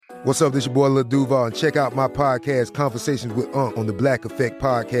What's up, this your boy Lil Duval, and check out my podcast, Conversations with Unc, on the Black Effect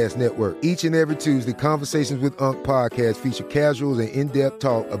Podcast Network. Each and every Tuesday, Conversations with Unc podcast feature casuals and in-depth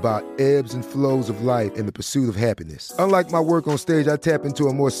talk about ebbs and flows of life and the pursuit of happiness. Unlike my work on stage, I tap into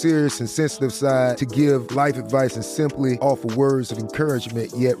a more serious and sensitive side to give life advice and simply offer words of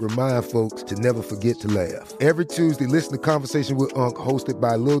encouragement, yet remind folks to never forget to laugh. Every Tuesday, listen to Conversations with Unc, hosted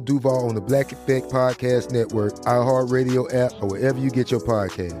by Lil Duval on the Black Effect Podcast Network, iHeartRadio app, or wherever you get your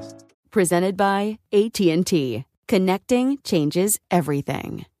podcasts. Presented by AT&T. Connecting changes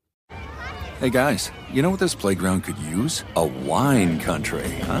everything. Hey guys, you know what this playground could use? A wine country,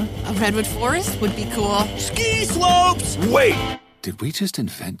 huh? A redwood forest would be cool. Ski slopes! Wait! Did we just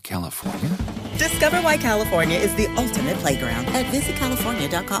invent California? Discover why California is the ultimate playground at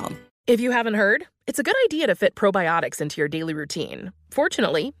visitcalifornia.com. If you haven't heard, it's a good idea to fit probiotics into your daily routine.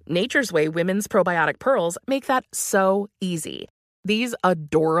 Fortunately, Nature's Way Women's Probiotic Pearls make that so easy. These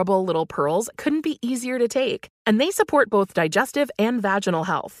adorable little pearls couldn't be easier to take, and they support both digestive and vaginal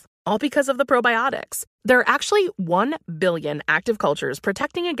health, all because of the probiotics. There are actually 1 billion active cultures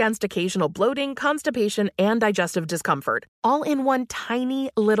protecting against occasional bloating, constipation, and digestive discomfort, all in one tiny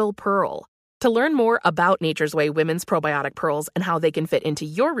little pearl. To learn more about Nature's Way Women's Probiotic Pearls and how they can fit into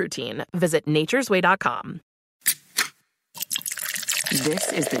your routine, visit naturesway.com.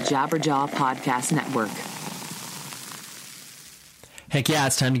 This is the Jabberjaw Podcast Network. Heck yeah,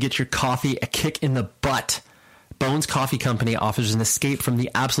 it's time to get your coffee a kick in the butt. Bones Coffee Company offers an escape from the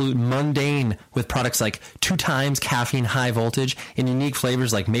absolute mundane with products like 2 times caffeine high voltage and unique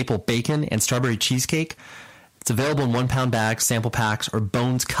flavors like maple bacon and strawberry cheesecake. It's available in 1-pound bags, sample packs, or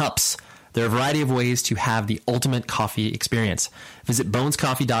Bones cups. There are a variety of ways to have the ultimate coffee experience. Visit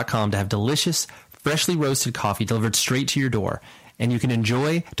bonescoffee.com to have delicious, freshly roasted coffee delivered straight to your door. And you can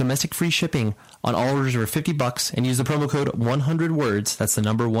enjoy domestic free shipping on all orders over $50 and use the promo code 100words, that's the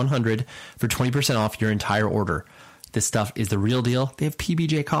number 100, for 20% off your entire order. This stuff is the real deal. They have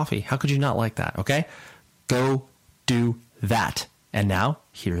PBJ coffee. How could you not like that, okay? Go do that. And now,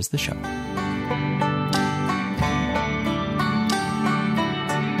 here's the show.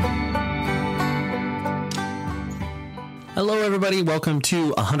 Hello, everybody. Welcome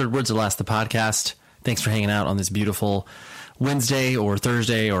to 100 Words That Last, the podcast. Thanks for hanging out on this beautiful Wednesday or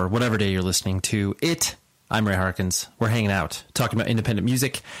Thursday or whatever day you're listening to it. I'm Ray Harkins. We're hanging out, talking about independent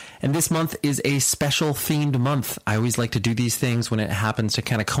music. And this month is a special themed month. I always like to do these things when it happens to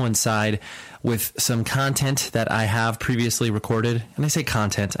kind of coincide with some content that I have previously recorded. And I say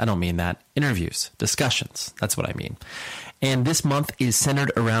content, I don't mean that. Interviews, discussions, that's what I mean. And this month is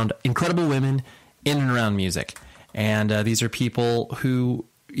centered around incredible women in and around music. And these are people who,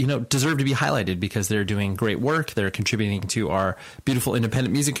 you know, deserve to be highlighted because they're doing great work. They're contributing to our beautiful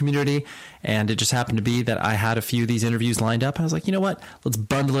independent music community. And it just happened to be that I had a few of these interviews lined up. I was like, you know what? Let's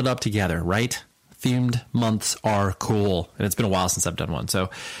bundle it up together, right? Themed months are cool. And it's been a while since I've done one. So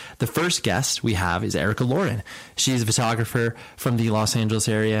the first guest we have is Erica Lauren. She's a photographer from the Los Angeles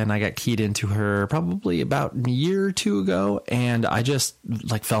area. And I got keyed into her probably about a year or 2 ago. And I just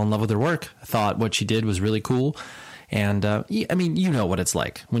fell in love with her work. I thought what she did was really cool. And, I mean, you know what it's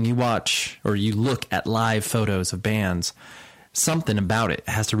like when you watch or you look at live photos of bands, something about it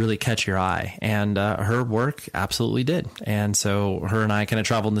has to really catch your eye. And her work absolutely did. And so her and I kind of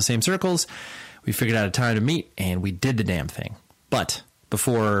traveled in the same circles. We figured out a time to meet and we did the damn thing. But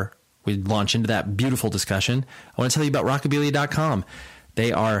before we launch into that beautiful discussion, I want to tell you about Rockabilia.com.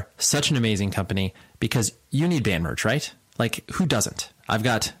 They are such an amazing company because you need band merch, right? Like, who doesn't? I've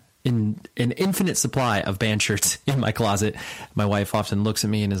got an infinite supply of band shirts in my closet. My wife often looks at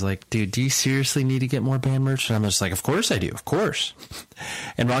me and is like, dude, do you seriously need to get more band merch? And I'm just like, of course I do. Of course.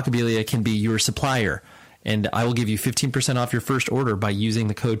 And Rockabilia can be your supplier. And I will give you 15% off your first order by using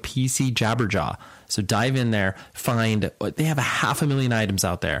the code PCJabberjaw. So dive in there, find, they have 500,000 items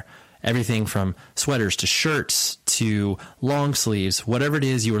out there. Everything from sweaters to shirts to long sleeves, whatever it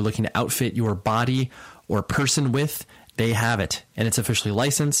is you are looking to outfit your body or person with, they have it, and it's officially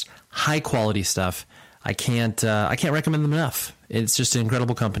licensed, high quality stuff. I can't recommend them enough. It's just an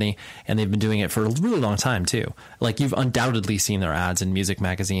incredible company, and they've been doing it for a really long time too. Like, you've undoubtedly seen their ads in music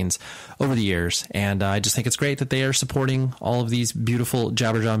magazines over the years, and I just think it's great that they are supporting all of these beautiful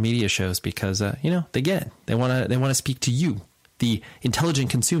Jabberjaw media shows because they get it. They want to speak to you, the intelligent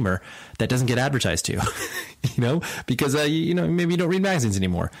consumer that doesn't get advertised to, because, maybe you don't read magazines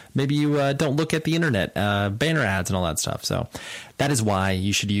anymore. Maybe you don't look at the internet, banner ads and all that stuff. So that is why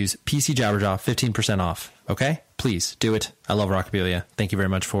you should use PC Jabberjaw, 15% off. Okay, please do it. I love Rockabilia. Thank you very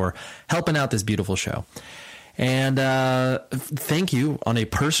much for helping out this beautiful show. And thank you on a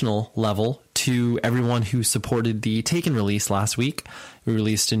personal level to everyone who supported the Taken release last week. We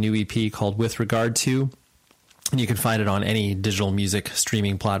released a new EP called With Regard To, and you can find it on any digital music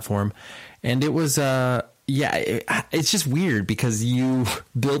streaming platform. And it was, it's just weird because you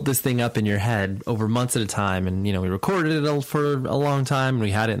built this thing up in your head over months at a time. And, we recorded it for a long time and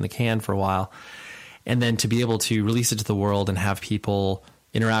we had it in the can for a while. And then to be able to release it to the world and have people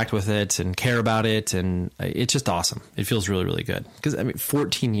interact with it and care about it. And it's just awesome. It feels really, really good. Because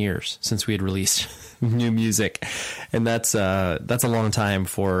 14 years since we had released new music. And that's a long time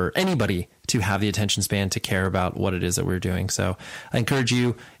for anybody to have the attention span to care about what it is that we're doing. So I encourage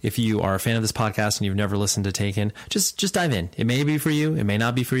you, if you are a fan of this podcast and you've never listened to Taken, just dive in. It may be for you. It may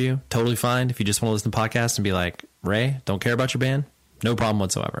not be for you. Totally fine. If you just want to listen to podcasts and be like, Ray, don't care about your band. No problem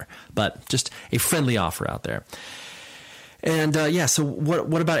whatsoever. But just a friendly offer out there. And so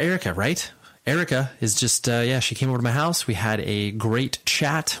what about Erica, right? Erica is just, she came over to my house. We had a great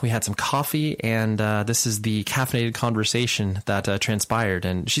chat. We had some coffee, and this is the caffeinated conversation that transpired.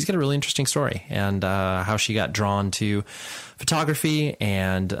 And she's got a really interesting story, and how she got drawn to photography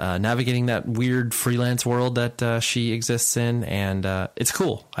and navigating that weird freelance world that she exists in. And it's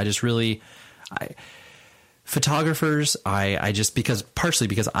cool. Photographers, partially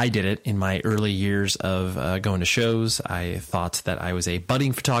because I did it in my early years of going to shows. I thought that I was a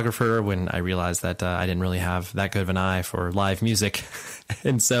budding photographer when I realized that I didn't really have that good of an eye for live music.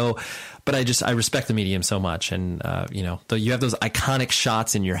 And so, but I respect the medium so much. And, you have those iconic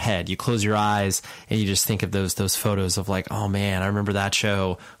shots in your head. You close your eyes and you just think of those photos of like, oh man, I remember that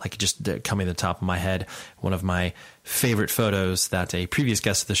show, like just coming to the top of my head. One of my favorite photos that a previous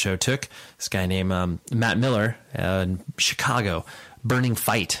guest of the show took, this guy named Matt Miller in Chicago, Burning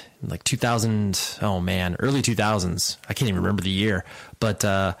Fight, like 2000, early 2000s. I can't even remember the year, but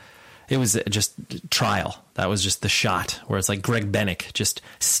it was just Trial. That was just the shot where it's like Greg Bennick just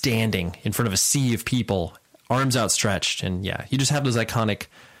standing in front of a sea of people, arms outstretched. And you just have those iconic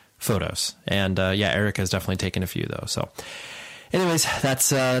photos. And Erica has definitely taken a few though. So anyways,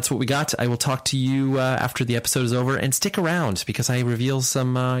 that's what we got. I will talk to you after the episode is over, and stick around because I reveal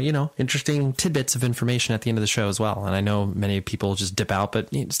some, interesting tidbits of information at the end of the show as well. And I know many people just dip out, but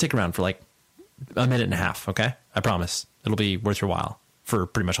stick around for like a minute and a half. Okay. I promise it'll be worth your while for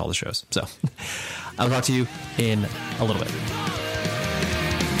pretty much all the shows. So I'll talk to you in a little bit.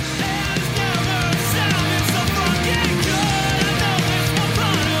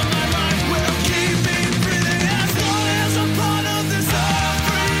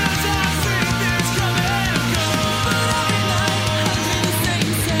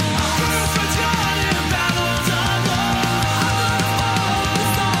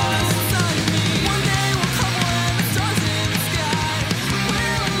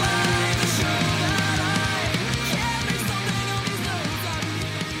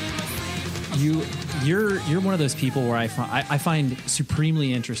 You're one of those people where I find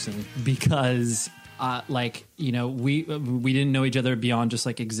supremely interesting because we didn't know each other beyond just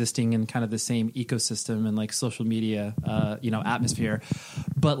like existing in kind of the same ecosystem and like social media atmosphere,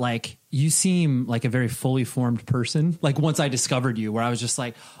 but like you seem like a very fully formed person. Like once I discovered you, where I was just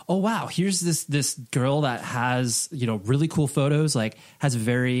like, oh wow, here's this girl that has really cool photos, like has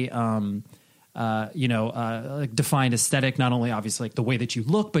very defined aesthetic, not only obviously like the way that you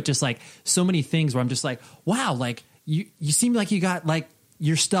look, but just like so many things where I'm just like, wow, like you seem like you got like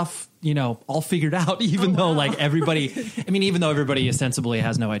your stuff, all figured out, even though like everybody, even though everybody ostensibly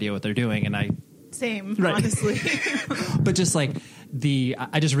has no idea what they're doing. And same, right. Honestly, but just like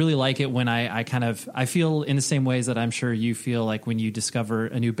I just really like it when I feel in the same ways that I'm sure you feel like when you discover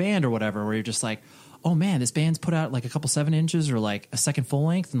a new band or whatever, where you're just like, oh man, this band's put out like a couple 7-inches or like a second full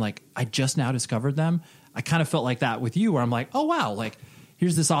length, and like I just now discovered them. I kind of felt like that with you, where I'm like, oh wow, like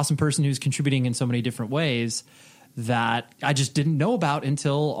here's this awesome person who's contributing in so many different ways that I just didn't know about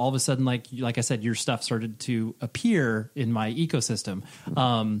until all of a sudden, like I said, your stuff started to appear in my ecosystem.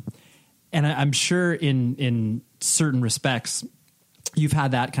 And I'm sure in certain respects, you've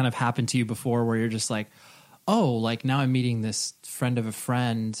had that kind of happen to you before, where you're just like, oh, like now I'm meeting this friend of a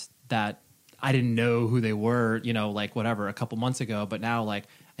friend that I didn't know who they were, like whatever, a couple months ago, but now like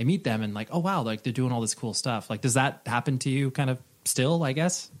I meet them and like, oh wow, like they're doing all this cool stuff. Like, does that happen to you kind of still, I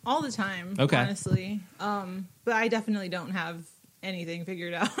guess? All the time, okay. Honestly. But I definitely don't have anything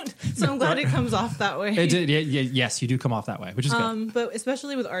figured out. So I'm glad it comes off that way. Yes, you do come off that way, which is good. But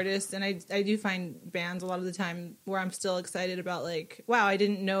especially with artists, and I do find bands a lot of the time where I'm still excited about like, wow, I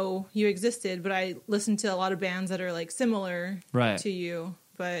didn't know you existed, but I listen to a lot of bands that are like similar to you.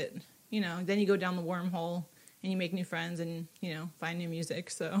 But, then you go down the wormhole and you make new friends and, find new music.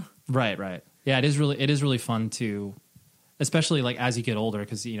 So Right. Yeah, it is really fun to, especially like as you get older,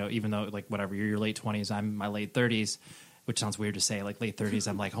 because, you know, even though like whatever, you're your late 20s, I'm in my late 30s, which sounds weird to say, like late 30s,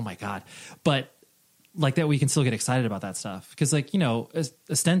 I'm like, oh my God. But like that we can still get excited about that stuff. Because like, you know,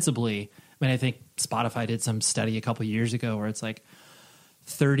 ostensibly, I mean, I think Spotify did some study a couple years ago where it's like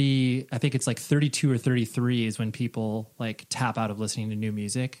 30, I think it's like 32 or 33 is when people like tap out of listening to new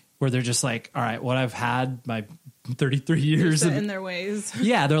music, where they're just like, all right, what I've had my 33 years in their ways.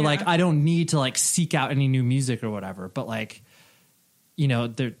 Yeah. They're like, I don't need to like seek out any new music or whatever. But like, you know,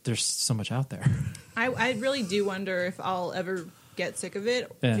 there's so much out there. I really do wonder if I'll ever get sick of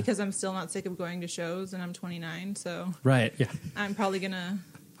it, because I'm still not sick of going to shows, and I'm 29. So right. Yeah. I'm probably going to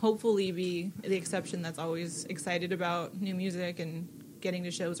hopefully be the exception that's always excited about new music and getting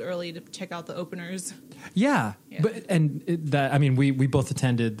to shows early to check out the openers. Yeah. But I mean, we both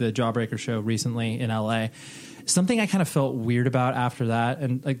attended the Jawbreaker show recently in LA. Something I kind of felt weird about after that,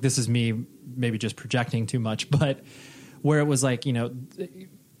 and like this is me maybe just projecting too much, but where it was like, you know,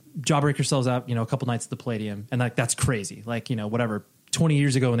 Jawbreaker sells out, you know, a couple nights at the Palladium, and like that's crazy. Like, you know, whatever, 20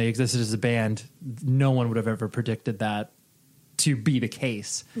 years ago when they existed as a band, no one would have ever predicted that to be the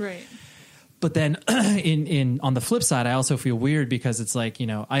case. Right. But then on the flip side, I also feel weird because it's like, you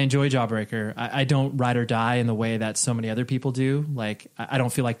know, I enjoy Jawbreaker. I don't ride or die in the way that so many other people do. Like, I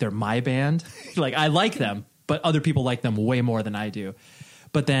don't feel like they're my band. Like, I like them, but other people like them way more than I do.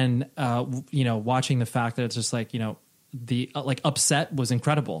 But then, you know, watching the fact that it's just like, you know, the like Upset was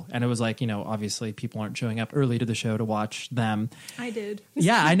incredible. And it was like, you know, obviously people aren't showing up early to the show to watch them. I did.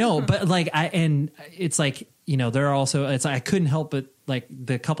 Yeah, I know. But like, and it's like, you know, there are also, it's I couldn't help but like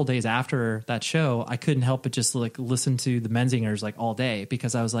the couple days after that show, I couldn't help but just like listen to the Menzingers like all day,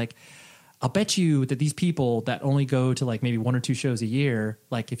 because I was like, I'll bet you that these people that only go to like maybe 1 or 2 shows a year,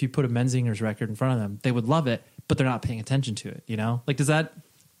 like if you put a Menzingers record in front of them, they would love it, but they're not paying attention to it, you know? Like, does that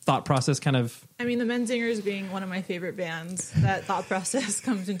thought process kind of... I mean, the Menzingers being one of my favorite bands, that thought process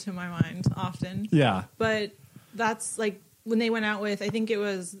comes into my mind often. Yeah. But that's like when they went out with, I think it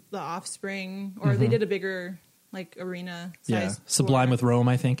was The Offspring, or they did a bigger like arena size Sublime tour with Rome,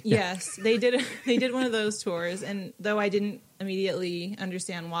 I think. Yes, they did one of those tours, and though I didn't immediately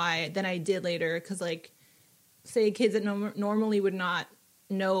understand why, then I did later, because like say kids that normally would not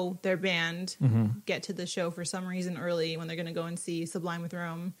know their band get to the show for some reason early when they're going to go and see Sublime with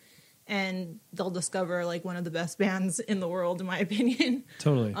Rome, and they'll discover like one of the best bands in the world, in my opinion.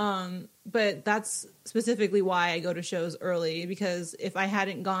 Totally. But that's specifically why I go to shows early, because if I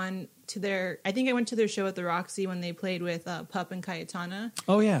hadn't gone to I think I went to their show at the Roxy when they played with Pup and Cayetana.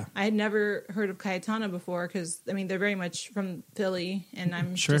 Oh yeah. I had never heard of Cayetana before, because I mean they're very much from Philly, and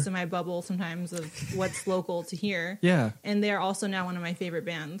I'm just in my bubble sometimes of what's local to here. Yeah. And they're also now one of my favorite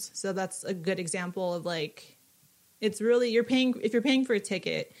bands. So that's a good example of like, it's really, if you're paying for a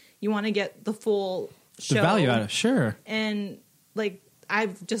ticket, you want to get the full show. The value out of it, sure. And like,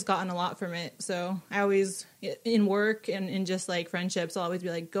 I've just gotten a lot from it. So I always, in work and in just like friendships, I'll always be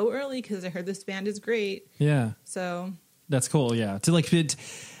like, go early because I heard this band is great. Yeah. So that's cool. Yeah. To like,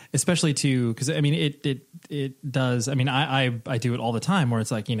 especially because I mean, it does. I mean, I do it all the time where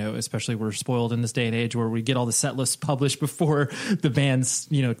it's like, you know, especially we're spoiled in this day and age where we get all the set lists published before the bands,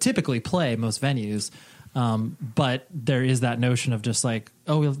 you know, typically play most venues. But there is that notion of just like,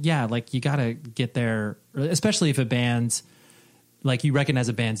 oh yeah, like you got to get there, especially if a band's like you recognize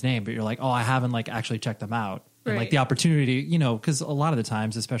a band's name, but you're like, oh, I haven't like actually checked them out. Right. And like the opportunity, you know, because a lot of the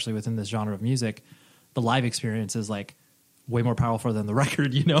times, especially within this genre of music, the live experience is like way more powerful than the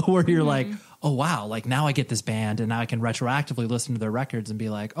record, you know, where you're like, oh wow, like now I get this band and now I can retroactively listen to their records and be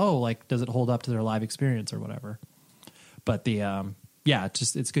like, oh, like does it hold up to their live experience or whatever? But the yeah,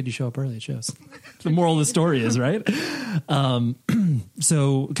 it's good you show up early at shows. The moral of the story is, right?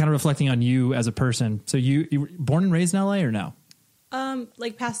 So kind of reflecting on you as a person. So you were born and raised in LA or no?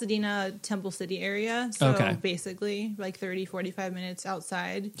 Like Pasadena, Temple City area. So basically like 30, 45 minutes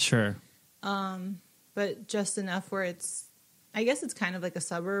outside. Sure. But just enough where I guess it's kind of like a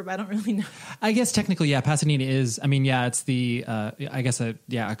suburb. I don't really know. I guess technically, yeah, Pasadena is, I mean, yeah, it's the, I guess a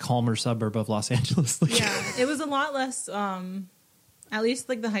calmer suburb of Los Angeles. Yeah, it was a lot less, at least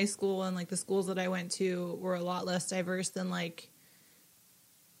like the high school and like the schools that I went to were a lot less diverse than like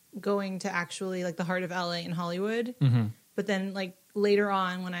going to actually like the heart of LA and Hollywood. Mm-hmm. But then like later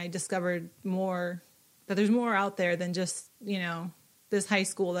on when I discovered more, that there's more out there than just, you know, this high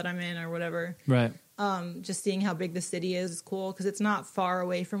school that I'm in or whatever. Right. Just seeing how big the city is cool because it's not far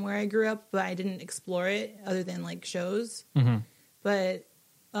away from where I grew up, but I didn't explore it other than like shows. Mm-hmm. But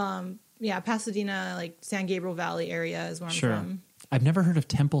yeah, Pasadena, like San Gabriel Valley area is where I'm from. I've never heard of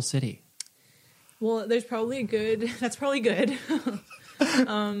Temple City. Well, that's probably good.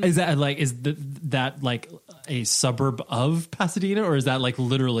 Is that like that like a suburb of Pasadena, or is that like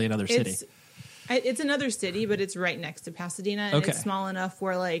literally another city? It's another city, but it's right next to Pasadena, and it's small enough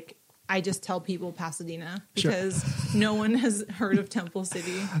where like I just tell people Pasadena because no one has heard of Temple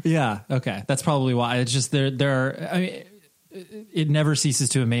City. Yeah, okay, that's probably why. It's just there are. I mean, it never ceases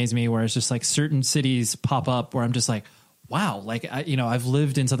to amaze me where it's just like certain cities pop up where I'm just like, wow, like I've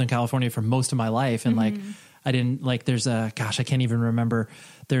lived in Southern California for most of my life, and like I didn't like. There's I can't even remember.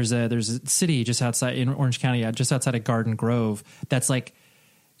 There's a city just outside in Orange County, just outside of Garden Grove. That's like.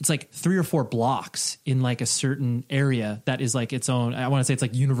 It's like 3 or 4 blocks in like a certain area that is like its own. I want to say it's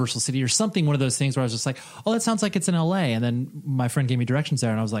like Universal City or something. One of those things where I was just like, oh, that sounds like it's in LA. And then my friend gave me directions there,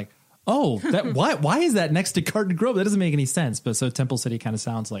 and I was like, oh, that why is that next to Garden Grove? That doesn't make any sense. But so Temple City kind of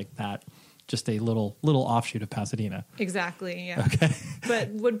sounds like that. Just a little offshoot of Pasadena. Exactly. Yeah. Okay. But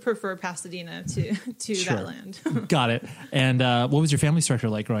would prefer Pasadena to that land. Got it. And what was your family structure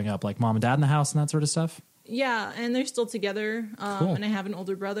like growing up? Like mom and dad in the house and that sort of stuff? Yeah, and they're still together. Cool. And I have an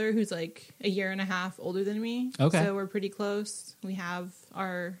older brother who's like a year and a half older than me. Okay. So we're pretty close. We have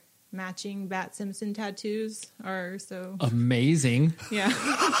our matching Bat Simpson tattoos. Amazing. Yeah.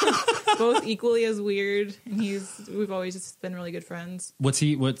 Both equally as weird. And we've always just been really good friends.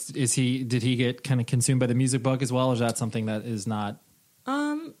 Did he get kind of consumed by the music bug as well? Or is that something that is not?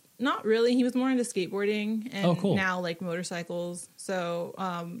 Not really. He was more into skateboarding and now like motorcycles. So,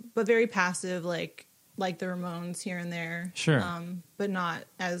 but very passive, like the Ramones here and there. Sure. But not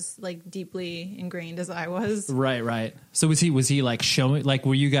as like deeply ingrained as I was. Right. So was he like showing, like,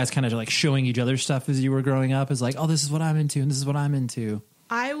 were you guys kind of like showing each other stuff as you were growing up? As like, oh, this is what I'm into and this is what I'm into.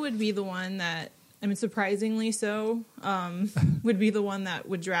 I would be the one that, I mean, surprisingly so, would be the one that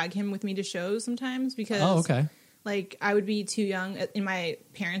would drag him with me to shows sometimes because like I would be too young in my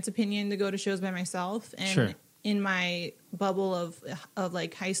parents' opinion to go to shows by myself. And in my bubble of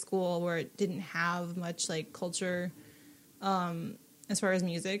like high school where it didn't have much like culture as far as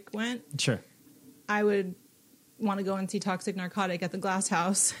music went. Sure. I would want to go and see Toxic Narcotic at the Glass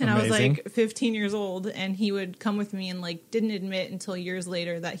House. And Amazing. I was like 15 years old and he would come with me and like didn't admit until years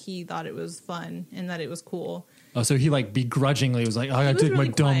later that he thought it was fun and that it was cool. Oh, so he like begrudgingly was like, oh, I gotta take really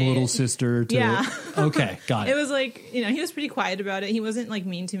my dumb little sister to... Yeah. Okay, got it. It was like, he was pretty quiet about it. He wasn't like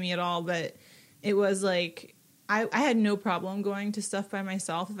mean to me at all, but it was like... I had no problem going to stuff by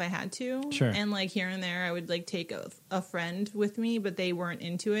myself if I had to. Sure. And like here and there I would like take a friend with me, but they weren't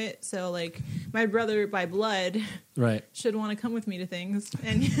into it. So like my brother by blood should want to come with me to things.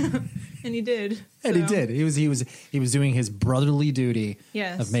 And and he did. And he did. He was doing his brotherly duty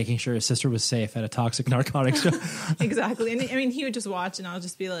of making sure his sister was safe at a Toxic Narcotics show. Exactly. And I mean he would just watch and I'll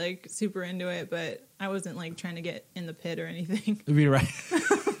just be like super into it, but I wasn't like trying to get in the pit or anything. You'd be right.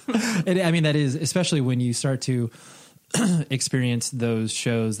 And, I mean, that is, especially when you start to experience those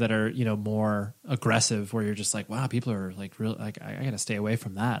shows that are, more aggressive, where you're just like, wow, people are like, real, like, I got to stay away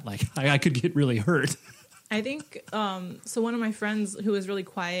from that. Like, I could get really hurt. I think, so one of my friends who was really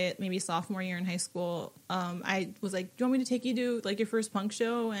quiet, maybe sophomore year in high school, I was like, do you want me to take you to like your first punk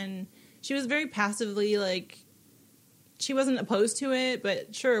show? And she was very passively like, she wasn't opposed to it,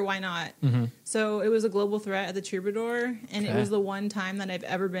 but sure, why not? Mm-hmm. So it was a Global Threat at the Troubadour, and it was the one time that I've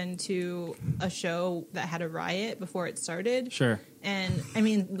ever been to a show that had a riot before it started. Sure. And I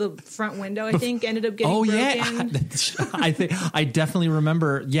mean, the front window, I think, ended up getting broken. Yeah. I definitely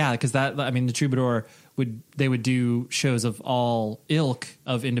remember. Yeah, because the Troubadour would do shows of all ilk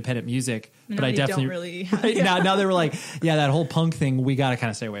of independent music. But I definitely don't really. Now they were like, yeah, that whole punk thing, we got to kind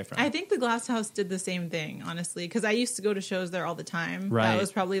of stay away from. I think the Glass House did the same thing, honestly, because I used to go to shows there all the time. Right. That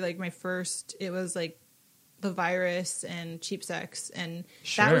was probably like my first. It was like The Virus and Cheap Sex, and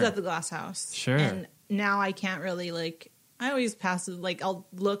that was at the Glass House. Sure. And now I can't really like. I always pass it. Like I'll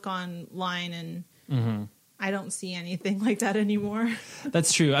look online and. I don't see anything like that anymore.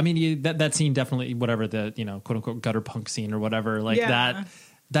 That's true. I mean, that scene definitely, whatever the quote unquote gutter punk scene or whatever, like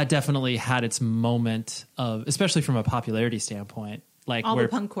that definitely had its moment of, especially from a popularity standpoint. Like all the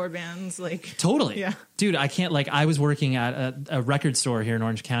punk core bands, like totally, yeah, dude. I can't like. I was working at a record store here in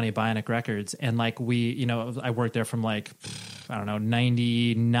Orange County, Bionic Records, and like I worked there from like I don't know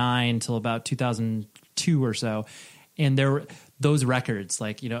 99 till about 2002 or so, and there were those records,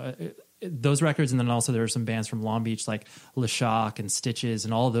 like those records, and then also there were some bands from Long Beach like Le Shock and Stitches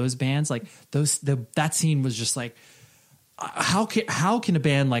and all those bands. Like that scene was just like, how can a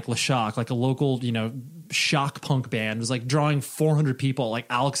band like Le Shock, like a local shock punk band, was like drawing 400 people at like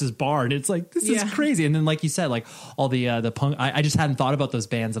Alex's bar, and it's like this is crazy. And then like you said, like all the punk, I just hadn't thought about those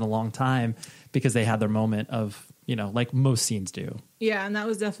bands in a long time because they had their moment of like most scenes do. Yeah, and that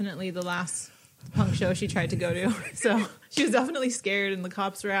was definitely the last punk show she tried to go to. So she was definitely scared, and the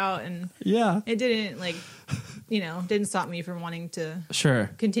cops were out, and it didn't didn't stop me from wanting to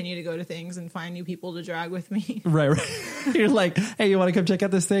continue to go to things and find new people to drag with me. Right. You're like, hey, you want to come check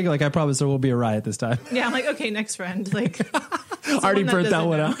out this thing? Like, I promise there won't be a riot this time. Yeah, I'm like, okay, next friend. Like, already burnt that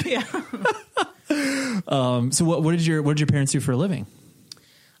one out. Yeah. So what did your parents do for a living?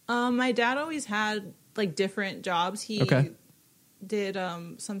 My dad always had like different jobs. He did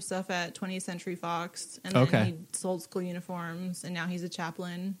some stuff at 20th Century Fox, and then he sold school uniforms, and now he's a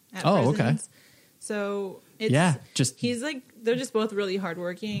chaplain at prisons. So it's he's like, they're just both really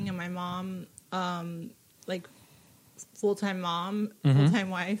hardworking, and my mom, like full-time mom, full-time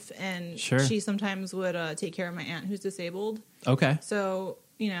wife, and she sometimes would take care of my aunt who's disabled. Okay. So,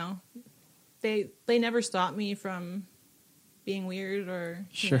 they never stopped me from being weird or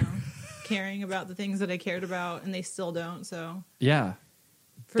caring about the things that I cared about, and they still don't. So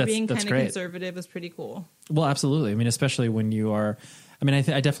being kind of conservative is pretty cool. Well, absolutely. I mean, especially when you are. I mean,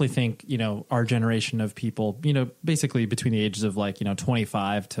 I definitely think our generation of people, basically between the ages of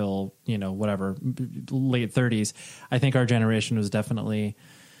 25 till whatever late 30s. I think our generation was definitely,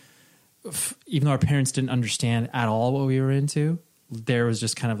 even though our parents didn't understand at all what we were into, there was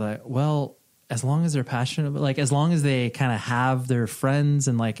just kind of like, well, as long as they're passionate, like as long as they kind of have their friends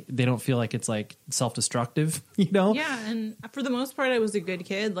and like they don't feel like it's like self-destructive, Yeah, and for the most part, I was a good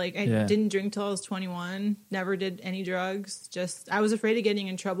kid. Like I didn't drink till I was 21. Never did any drugs. Just I was afraid of getting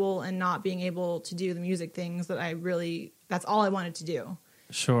in trouble and not being able to do the music things that that's all I wanted to do.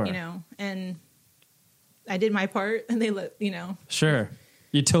 Sure, and I did my part, and they let Sure.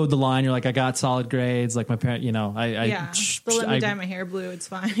 You towed the line. You're like, I got solid grades. Like my parent, they'll let me dye my hair blue. It's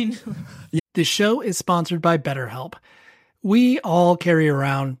fine. The show is sponsored by BetterHelp. We all carry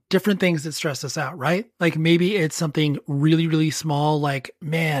around different things that stress us out, right? Like maybe it's something really, really small, like,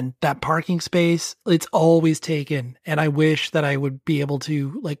 man, that parking space, it's always taken. And I wish that I would be able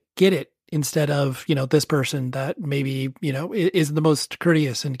to like get it instead of, this person that maybe, isn't the most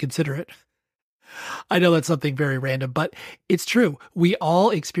courteous and considerate. I know that's something very random, but it's true. We all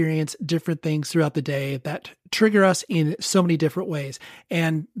experience different things throughout the day that trigger us in so many different ways.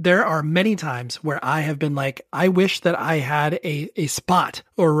 And there are many times where I have been like, I wish that I had a spot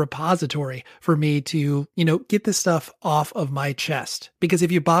or a repository for me to, get this stuff off of my chest. Because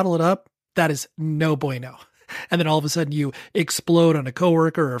if you bottle it up, that is no bueno. And then all of a sudden you explode on a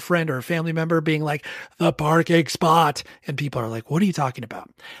coworker or a friend or a family member being like, the parking spot. And people are like, what are you talking about?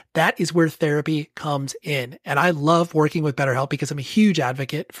 That is where therapy comes in. And I love working with BetterHelp because I'm a huge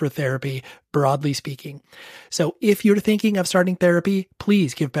advocate for therapy, broadly speaking. So if you're thinking of starting therapy,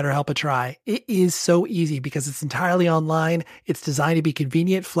 please give BetterHelp a try. It is so easy because it's entirely online. It's designed to be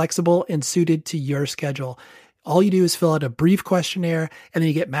convenient, flexible, and suited to your schedule. All you do is fill out a brief questionnaire, and then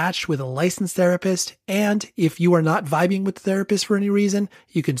you get matched with a licensed therapist. And if you are not vibing with the therapist for any reason,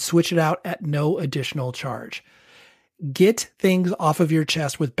 you can switch it out at no additional charge. Get things off of your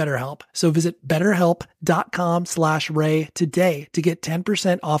chest with BetterHelp. So visit betterhelp.com/Ray today to get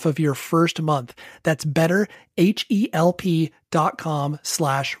 10% off of your first month. That's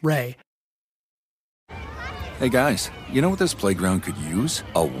betterhelp.com/Ray. Hey guys, you know what this playground could use?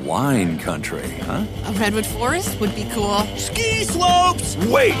 A wine country, huh? A redwood forest would be cool. Ski slopes!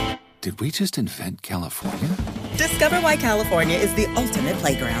 Wait! Did we just invent California? Discover why California is the ultimate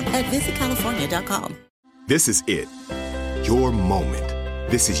playground at visitcalifornia.com. This is it. Your moment.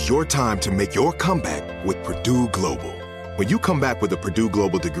 This is your time to make your comeback with Purdue Global. When you come back with a Purdue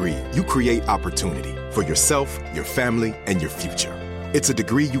Global degree, you create opportunity for yourself, your family, and your future. It's a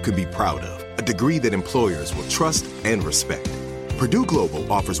degree you can be proud of. A degree that employers will trust and respect. Purdue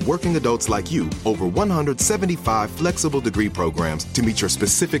Global offers working adults like you over 175 flexible degree programs to meet your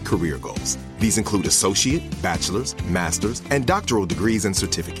specific career goals. These include associate, bachelor's, master's, and doctoral degrees and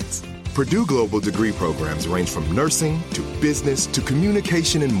certificates. Purdue Global degree programs range from nursing to business to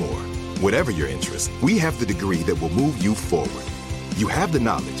communication and more. Whatever your interest, we have the degree that will move you forward. You have the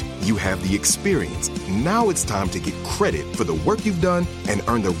knowledge, you have the experience. Now it's time to get credit for the work you've done and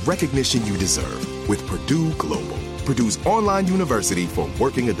earn the recognition you deserve with Purdue Global, Purdue's online university for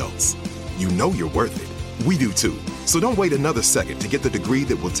working adults. You know you're worth it. We do too. So don't wait another second to get the degree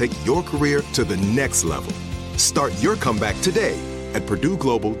that will take your career to the next level. Start your comeback today at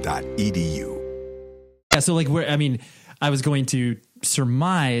purdueglobal.edu. Yeah, so like I was going to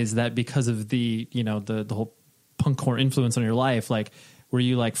surmise that because of the whole punk core influence on your life, like were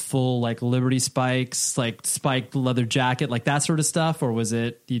you like full like Liberty spikes, like spiked leather jacket, like that sort of stuff, or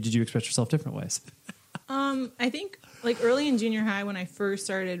did you express yourself different ways? I think like early in junior high when I first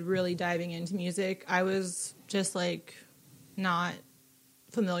started really diving into music, I was just like not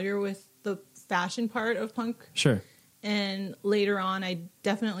familiar with the fashion part of punk. Sure. And later on, I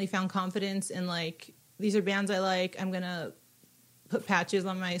definitely found confidence in like, these are bands I like. I'm going to put patches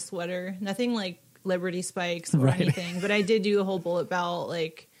on my sweater. Nothing like Liberty Spikes or anything, but I did do the whole bullet belt,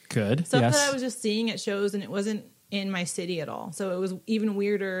 like good stuff that I was just seeing at shows, and it wasn't in my city at all. So it was even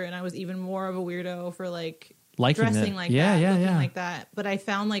weirder, and I was even more of a weirdo for like dressing like that, looking like that. But I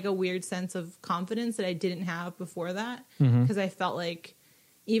found like a weird sense of confidence that I didn't have before that, because I felt like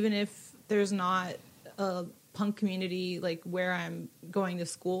even if there's not a punk community like where I'm going to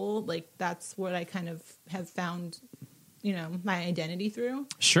school, like that's what I kind of have found, you know, my identity through.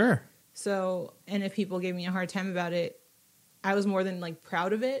 Sure. So, and if people gave me a hard time about it, I was more than like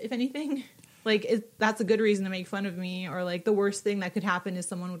proud of it, if anything. Like, that's a good reason to make fun of me, or like the worst thing that could happen is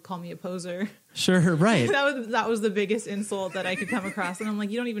someone would call me a poser. Sure, right. that was the biggest insult that I could come across. And I'm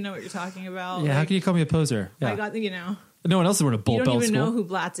like, you don't even know what you're talking about. Yeah, like, how can you call me a poser? Yeah. I got, you know. No one else is wearing a bullet belt. You don't even school. know who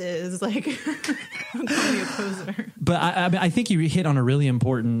Blatz is. Like, I'm calling you a poser. But I think you hit on a really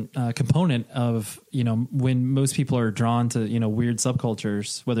important component of, you know, when most people are drawn to, you know, weird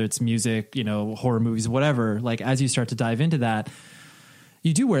subcultures, whether it's music, you know, horror movies, whatever, like as you start to dive into that,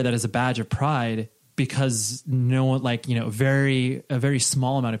 you do wear that as a badge of pride, because no one, like, you know, a very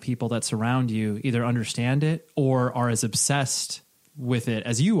small amount of people that surround you either understand it or are as obsessed with it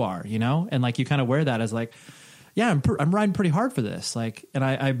as you are, you know? And like, you kind of wear that as like, yeah, I'm riding pretty hard for this. Like, and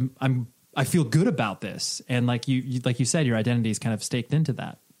I feel good about this. And like you said, your identity is kind of staked into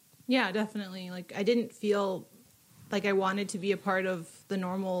that. Yeah, definitely. Like, I didn't feel like I wanted to be a part of the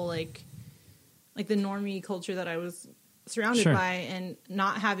normal, like the normie culture that I was surrounded by, and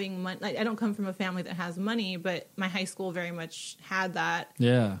not having money. Like, I don't come from a family that has money, but my high school very much had that.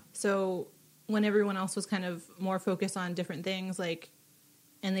 Yeah. So when everyone else was kind of more focused on different things, like,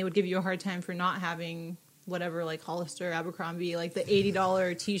 and they would give you a hard time for not having whatever, like Hollister, Abercrombie, like the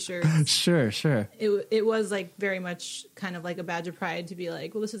 $80 t-shirts. Sure. It was like very much kind of like a badge of pride to be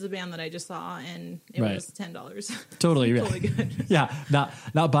like, well, this is a band that I just saw, and it was $10. Totally. Totally good. Yeah.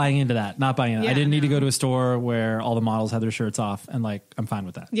 Not buying into that. Not buying into that. I didn't need to go to a store where all the models had their shirts off, and like, I'm fine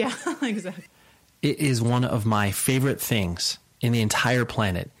with that. Yeah, exactly. It is one of my favorite things in the entire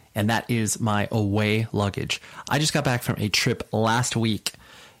planet, and that is my away luggage. I just got back from a trip last week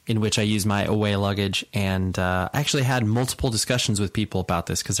in which I used my away luggage, and I actually had multiple discussions with people about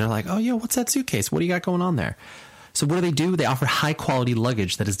this, because they're like, oh, yeah, what's that suitcase? What do you got going on there? So what do? They offer high-quality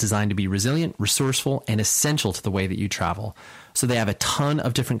luggage that is designed to be resilient, resourceful, and essential to the way that you travel. So they have a ton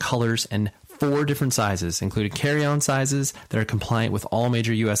of different colors and 4 different sizes, including carry-on sizes that are compliant with all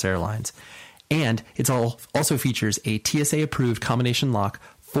major U.S. airlines. And it also features a TSA-approved combination lock,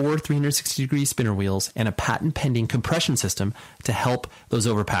 4 360-degree spinner wheels, and a patent-pending compression system to help those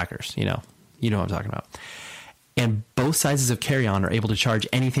overpackers. You know what I'm talking about. And both sizes of carry-on are able to charge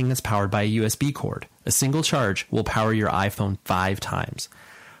anything that's powered by a USB cord. A single charge will power your iPhone 5 times.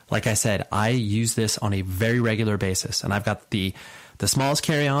 Like I said, I use this on a very regular basis, and I've got the smallest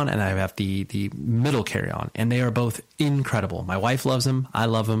carry-on, and I have the middle carry-on, and they are both incredible. My wife loves them. I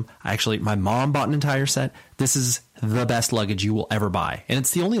love them. My mom bought an entire set. This is the best luggage you will ever buy, and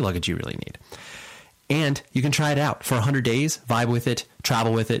it's the only luggage you really need. And you can try it out for 100 days, vibe with it,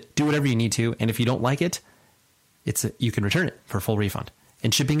 travel with it, do whatever you need to, and if you don't like it, you can return it for a full refund.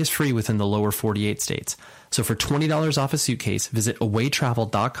 And shipping is free within the lower 48 states. So for $20 off a suitcase, visit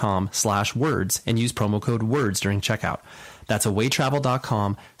awaytravel.com/words and use promo code WORDS during checkout. That's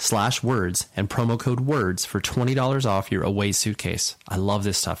awaytravel.com/words and promo code WORDS for $20 off your away suitcase. I love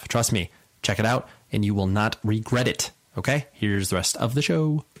this stuff. Trust me. Check it out and you will not regret it. Okay, here's the rest of the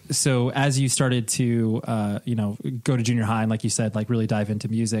show. So as you started to, go to junior high and like you said, like really dive into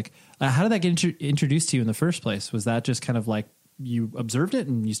music, how did that get introduced to you in the first place? Was that just kind of like you observed it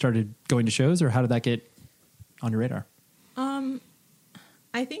and you started going to shows, or how did that get on your radar?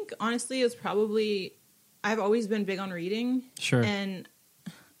 I think honestly, it's probably, I've always been big on reading. Sure. And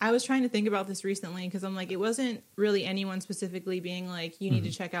I was trying to think about this recently, because I'm like, it wasn't really anyone specifically being like, you need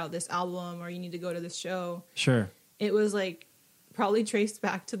to check out this album or you need to go to this show. Sure. It was like probably traced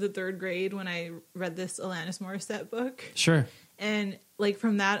back to the 3rd grade when I read this Alanis Morissette book. Sure. And like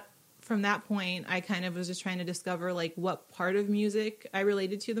from that point, I kind of was just trying to discover like what part of music I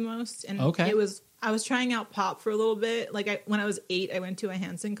related to the most. And I was trying out pop for a little bit. Like when I was 8, I went to a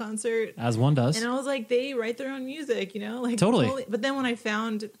Hanson concert. As one does. And I was like, they write their own music, like totally. But then when I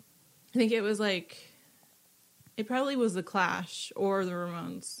found, I think it was like, it probably was the Clash or the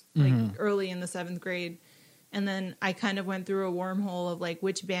Ramones, like early in the 7th grade. And then I kind of went through a wormhole of like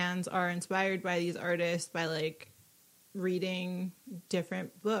which bands are inspired by these artists by like reading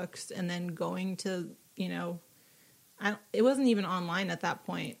different books and then going to, it wasn't even online at that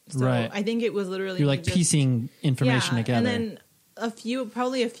point. So right. I think it was literally you're like piecing information together. And then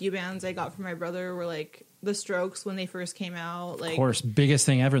probably a few bands I got from my brother were like The Strokes when they first came out. Like, of course, biggest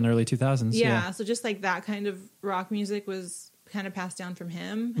thing ever in the early 2000s. Yeah, so just like that kind of rock music was kind of passed down from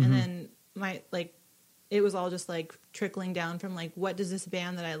him, and then it was all just like trickling down from like, what does this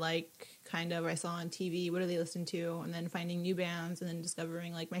band that I like kind of I saw on TV, what do they listen to, and then finding new bands, and then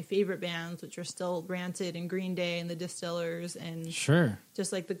discovering like my favorite bands, which are still Rancid and Green Day and the Distillers, and sure,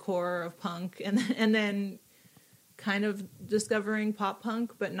 just like the core of punk, and then kind of discovering pop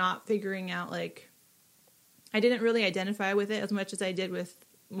punk, but not figuring out like, I didn't really identify with it as much as I did with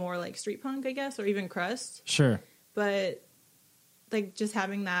more like street punk, I guess, or even crust. Sure. But like just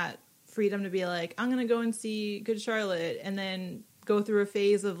having that freedom to be like, I'm going to go and see Good Charlotte, and then go through a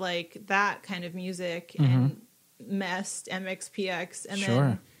phase of like that kind of music and Mest, MXPX. And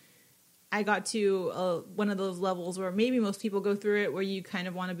then I got to one of those levels where maybe most people go through it, where you kind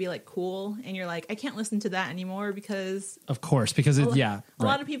of want to be like cool, and you're like, I can't listen to that anymore because of course, because a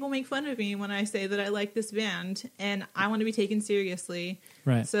lot of people make fun of me when I say that I like this band and I want to be taken seriously.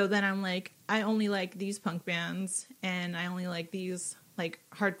 Right. So then I'm like, I only like these punk bands, and I only like these like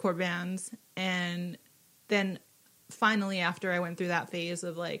hardcore bands. And then finally, after I went through that phase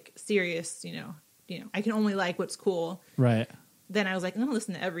of like serious, you know, I can only like what's cool. Right. Then I was like, I'm gonna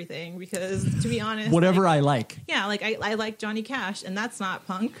listen to everything, because to be honest, whatever I like. Yeah, like I like Johnny Cash, and that's not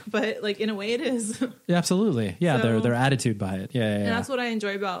punk, but like in a way it is. Yeah, absolutely. Yeah, so, their attitude by it. Yeah. And that's what I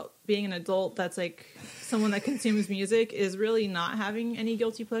enjoy about being an adult. That's like someone that consumes music, is really not having any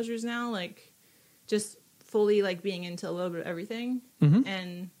guilty pleasures now. Like just fully like being into a little bit of everything.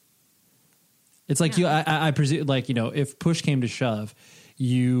 And it's like I presume, like, if push came to shove,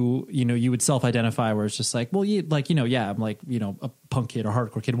 you would self-identify where it's just like, well, I'm like, a punk kid or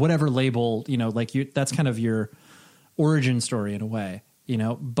hardcore kid, whatever label, that's kind of your origin story in a way,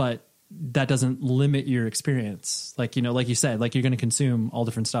 but that doesn't limit your experience. Like, like you said, like you're going to consume all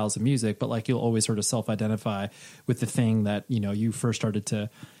different styles of music, but like you'll always sort of self-identify with the thing that, you first started to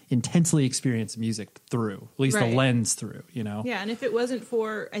intensely experience music through, at least the lens through, Yeah. And if it wasn't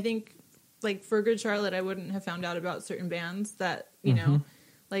for, I think, like for Good Charlotte, I wouldn't have found out about certain bands that,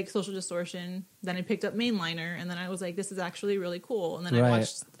 like Social Distortion. Then I picked up Mainliner, and then I was like, this is actually really cool. And then I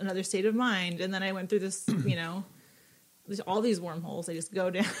watched Another State of Mind, and then I went through this, all these wormholes. I just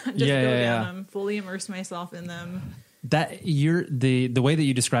go down, down them, fully immerse myself in them. That the way that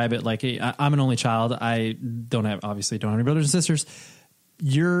you describe it, like I'm an only child. I don't have any brothers and sisters.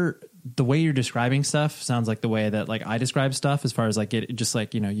 The way you're describing stuff sounds like the way that like I describe stuff, as far as like you just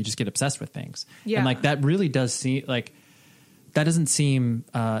get obsessed with things. Yeah. And like that really does seem like, that doesn't seem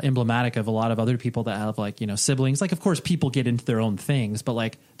emblematic of a lot of other people that have like, siblings. Like, of course people get into their own things, but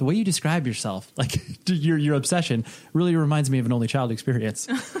like the way you describe yourself, like your obsession really reminds me of an only child experience.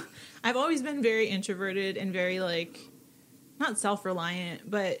 I've always been very introverted and very like, not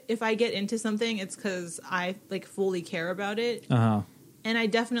self-reliant, but if I get into something, it's because I like fully care about it. And I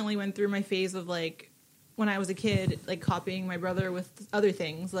definitely went through my phase of like, when I was a kid, like copying my brother with other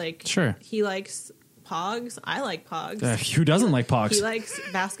things. Like, he likes Pogs. I like Pogs. Who doesn't like Pogs? He likes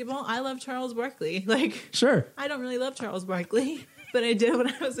basketball. I love Charles Barkley. Like, I don't really love Charles Barkley, but I did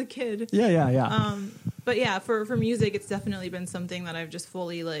when I was a kid. Yeah. But yeah, for music, it's definitely been something that I've just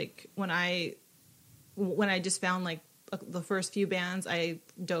fully like, when I just found like the first few bands, I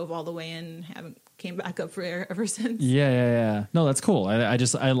dove all the way in, haven't came back up for air ever since. Yeah. No, that's cool.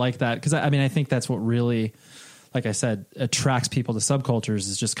 I like that, because I think that's what really, like I said, attracts people to subcultures,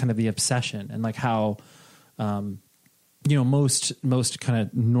 is just kind of the obsession, and like how, most kind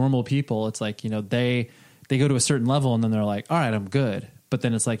of normal people, it's like, they go to a certain level and then they're like, all right, I'm good. But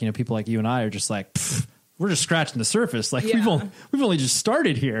then it's like, people like you and I are just like, we're just scratching the surface. Like we've only just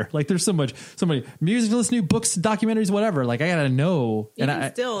started here. Like there's so many music to listen to, books, documentaries, whatever. Like I gotta know.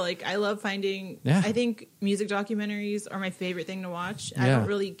 And still, like I love finding. Yeah. I think music documentaries are my favorite thing to watch. I don't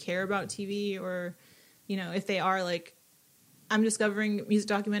really care about TV, or, if they are, like, I'm discovering music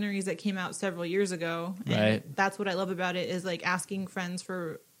documentaries that came out several years ago, and that's what I love about it, is like asking friends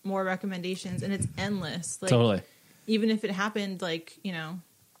for more recommendations, and it's endless. Like, totally. Even if it happened, like, not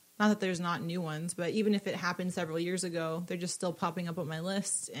that there's not new ones, but even if it happened several years ago, they're just still popping up on my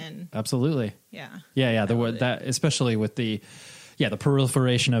list. And absolutely. Yeah. That especially with the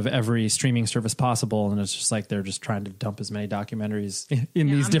proliferation of every streaming service possible. And it's just like, they're just trying to dump as many documentaries in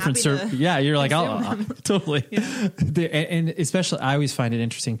these different services. Yeah. You're like, totally. Yeah. And especially, I always find it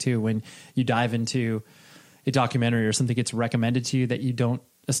interesting too, when you dive into a documentary or something gets recommended to you that you don't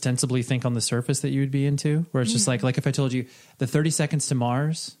ostensibly think on the surface that you would be into, where it's just like if I told you the 30 Seconds to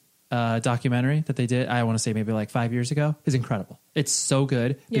Mars documentary that they did, I want to say maybe like 5 years ago, is incredible. It's so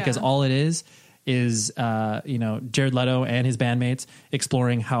good because all it is Jared Leto and his bandmates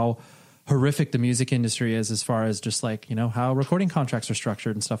exploring how horrific the music industry is as far as just like, how recording contracts are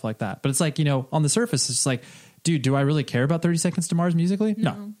structured and stuff like that. But it's like, on the surface, it's like, dude, do I really care about 30 Seconds to Mars musically?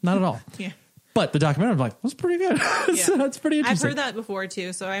 No, not at all. Yeah. But the documentary, I'm like, that's pretty good. So that's pretty interesting. I've heard that before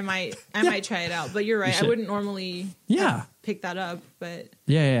too, so I might try it out. But you're right, I wouldn't normally pick that up. But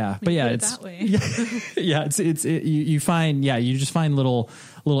but it's that way. You find you just find little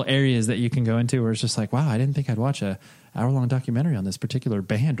areas that you can go into where it's just like, wow, I didn't think I'd watch a hour-long documentary on this particular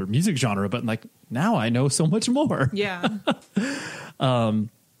band or music genre, but like now I know so much more. Yeah.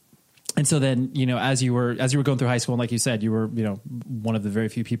 And so then, as you were going through high school, and like you said, you were, one of the very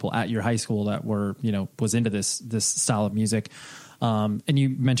few people at your high school that were, was into this style of music. And you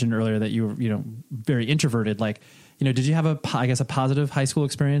mentioned earlier that you were, very introverted. Like, did you have a positive high school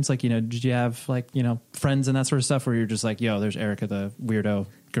experience? Like, did you have like, friends and that sort of stuff where you're just like, yo, there's Erica, the weirdo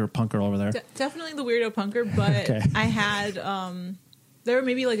punk girl over there? Definitely the weirdo punker. But I had, there were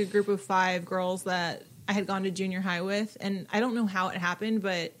maybe like a group of 5 girls that I had gone to junior high with. And I don't know how it happened,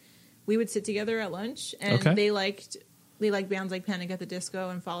 but we would sit together at lunch, and they liked bands like Panic at the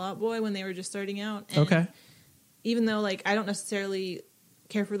Disco and Fall Out Boy when they were just starting out. And even though like I don't necessarily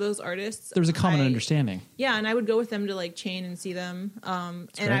care for those artists, there was a common understanding. Yeah, and I would go with them to like Chain and see them.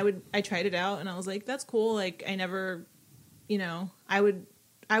 And I tried it out, and I was like, that's cool. Like I never, I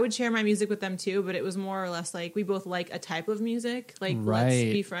would share my music with them too, but it was more or less like we both like a type of music. Like let's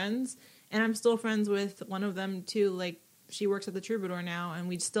be friends. And I'm still friends with one of them too. Like, she works at the Troubadour now, and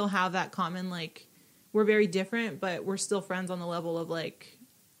we still have that common, like, we're very different, but we're still friends on the level of, like,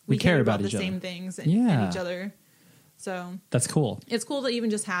 we care about the same things and each other. So that's cool. It's cool to even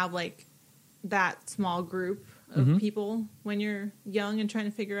just have, like, that small group of people when you're young and trying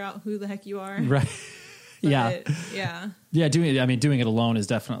to figure out who the heck you are. Right. Yeah. Doing it alone is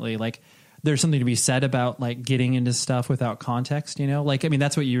definitely, like, there's something to be said about like getting into stuff without context, like, I mean,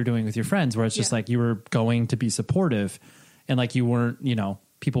 that's what you were doing with your friends, where it's just like you were going to be supportive and like you weren't,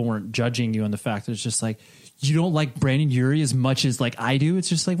 people weren't judging you on the fact that it's just like, you don't like Brandon Urie as much as like I do. It's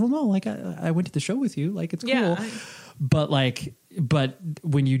just like, well, no, like I went to the show with you. Like it's cool. But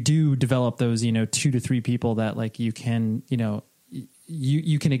when you do develop those, 2 to 3 people that like you can,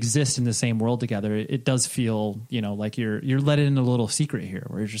 you can exist in the same world together. It does feel, like you're let in a little secret here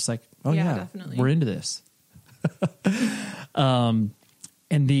where you're just like, oh yeah, definitely. We're into this.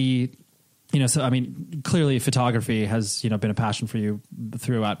 And so, I mean, clearly photography has, been a passion for you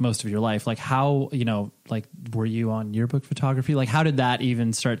throughout most of your life. Like how, like were you on yearbook photography? Like how did that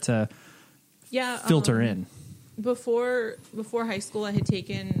even start to filter in? Before high school, I had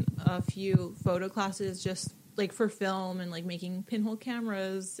taken a few photo classes just like for film and like making pinhole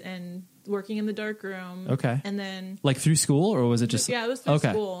cameras and working in the darkroom. Okay. And then like through school, or was it just? Yeah, it was through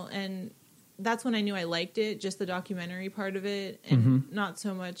school. And that's when I knew I liked it, just the documentary part of it, and not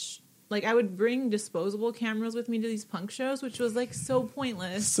so much like I would bring disposable cameras with me to these punk shows, which was like so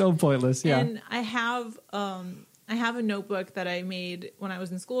pointless. So pointless. Yeah. And I have a notebook that I made when I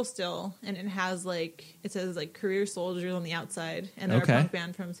was in school still, and it says like Career Soldiers on the outside, and they're a punk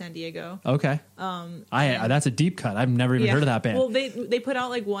band from San Diego. Okay. That's a deep cut. I've never even heard of that band. Well, they put out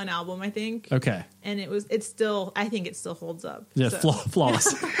like one album, I think. Okay. And I think it still holds up. Yeah, so.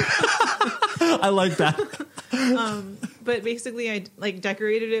 Flawless. I like that. But basically I like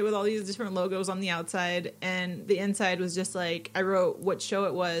decorated it with all these different logos on the outside, and the inside was just like I wrote what show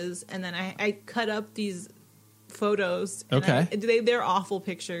it was, and then I cut up these photos. Okay. They're awful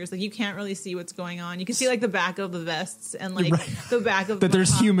pictures. Like you can't really see what's going on. You can see like the back of the vests and like the back of that.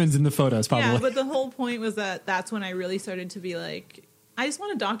 There's humans in the photos, probably. Yeah, but the whole point was that's when I really started to be like, I just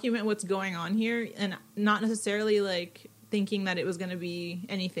want to document what's going on here, and not necessarily like thinking that it was going to be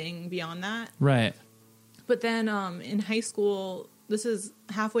anything beyond that. Right. But then in high school, this is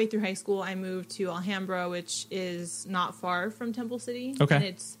halfway through high school, I moved to Alhambra, which is not far from Temple City. Okay. And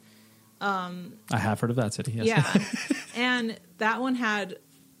it's I have heard of that city. Yes. Yeah. And that one had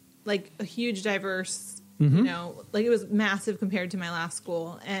like a huge diverse, like it was massive compared to my last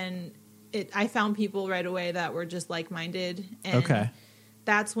school. And I found people right away that were just like-minded. And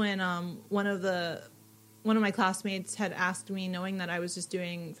that's when one of my classmates had asked me, knowing that I was just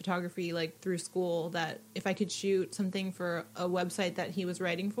doing photography like through school, that if I could shoot something for a website that he was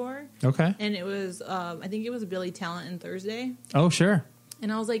writing for. Okay. And it was, I think it was Billy Talent and Thursday. Oh, sure.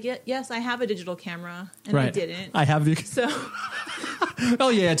 And I was like, yes, I have a digital camera. And I didn't. I have the... So... Oh,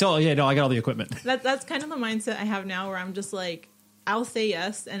 yeah, totally. Yeah, no, I got all the equipment. That's kind of the mindset I have now, where I'm just like, I'll say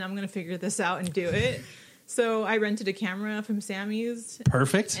yes, and I'm going to figure this out and do it. So I rented a camera from Sammy's.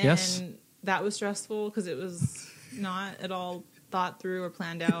 Perfect. And yes. that was stressful because it was not at all thought through or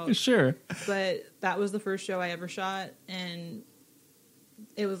planned out. Sure. But that was the first show I ever shot, and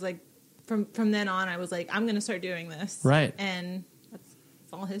it was like from then on I was like, I'm going to start doing this. Right. And that's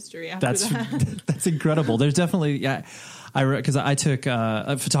all history after that. That's incredible. There's definitely because I took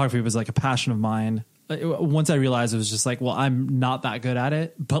photography was like a passion of mine. Once I realized it was just like, well, I'm not that good at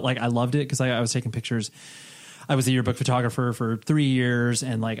it, but like I loved it because I was taking pictures. I was a yearbook photographer for 3 years,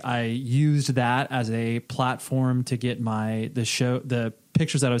 and like I used that as a platform to get the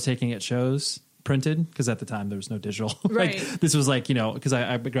pictures that I was taking at shows printed, because at the time there was no digital. Right. Like, this was like, because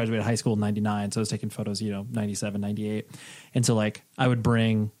I graduated high school in 99, so I was taking photos, 97, 98. And so like I would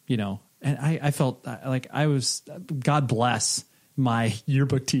bring, and I felt like I was, God bless my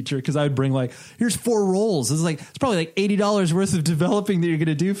yearbook teacher, because I would bring like, here's 4 rolls. It's probably like $80 worth of developing that you're going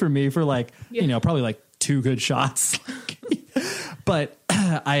to do for me for like, probably like 2 good shots. But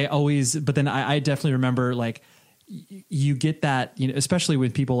then I definitely remember like, you get that, especially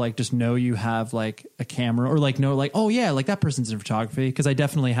with people like just know you have like a camera, or like know like, oh yeah, like that person's in photography. Because I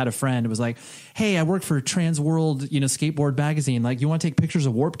definitely had a friend who was like, hey, I work for Trans World, skateboard magazine. Like, you want to take pictures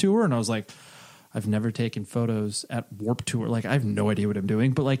of Warped Tour? And I was like, I've never taken photos at Warped Tour. Like, I have no idea what I'm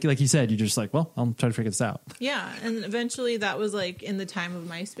doing. But like you said, you're just like, well, I'll try to figure this out. Yeah. And eventually that was like in the time of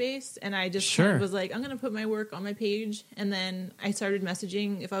MySpace. And I just kind of was like, I'm going to put my work on my page. And then I started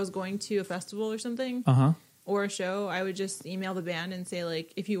messaging if I was going to a festival or something. Or a show, I would just email the band and say,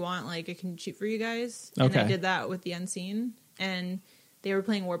 like, if you want, like, I can shoot for you guys. And I did that with the Unseen. And they were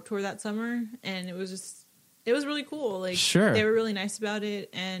playing Warped Tour that summer. And it was really cool. Like, they were really nice about it.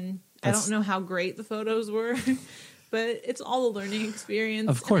 And I don't know how great the photos were, but it's all a learning experience.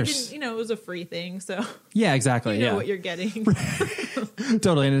 Of course. It was a free thing. So, yeah, exactly. You know what you're getting.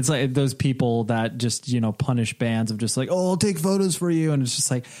 Totally. And it's like those people that just, punish bands of just like, oh, I'll take photos for you. And it's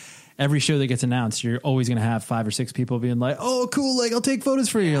just like, every show that gets announced, you're always going to have 5 or 6 people being like, oh, cool. Like, I'll take photos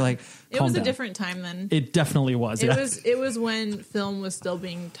for you. Like, it was down. a different time then. It definitely was. It was when film was still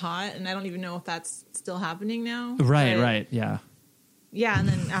being taught. And I don't even know if that's still happening now. Right. Yeah. Yeah. And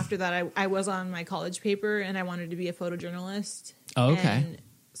then after that, I was on my college paper and I wanted to be a photojournalist. Oh, okay. And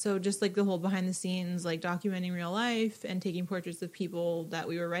so just like the whole behind the scenes, like documenting real life and taking portraits of people that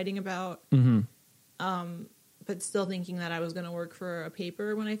we were writing about. But still thinking that I was going to work for a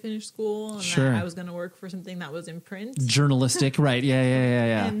paper when I finished school, and that I was going to work for something that was in print. Journalistic, right.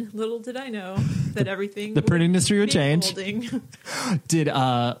 Yeah. And little did I know that everything the print industry would change. Did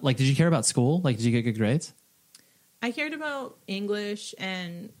you care about school? Like, did you get good grades? I cared about English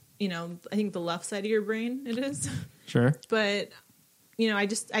and, I think the left side of your brain it is. Sure. But, I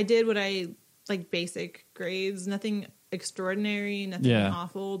did what I like, basic grades, nothing extraordinary, nothing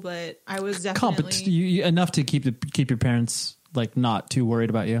awful, but I was definitely enough to keep your parents like not too worried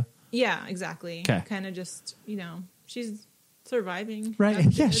about you. Yeah, exactly. Okay. Kind of just, she's surviving. Right.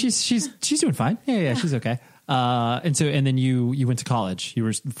 Yeah, she's doing fine. Yeah, she's okay. And then you went to college. You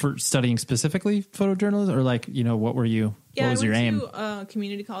were studying specifically photojournalism, or like, what were you? Yeah, what was your aim? I went to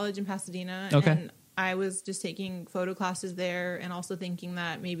community college in Pasadena. Okay. And I was just taking photo classes there, and also thinking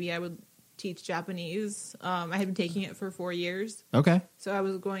that maybe I would teach Japanese. I had been taking it for 4 years. Okay. So I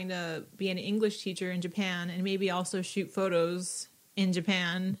was going to be an English teacher in Japan, and maybe also shoot photos in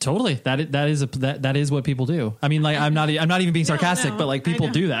Japan. Totally. That is what people do. I mean, like, I'm not even being sarcastic, but like people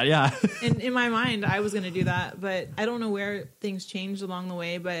do that. Yeah. And in my mind, I was going to do that, but I don't know where things changed along the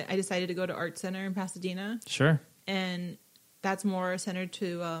way, but I decided to go to Art Center in Pasadena. Sure. And that's more centered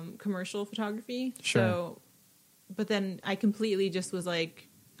to commercial photography. Sure. So, but then I completely just was like,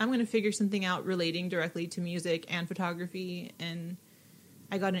 I'm going to figure something out relating directly to music and photography. And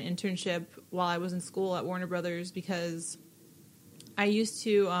I got an internship while I was in school at Warner Brothers, because I used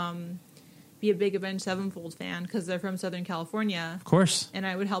to be a big Avenged Sevenfold fan because they're from Southern California. Of course. And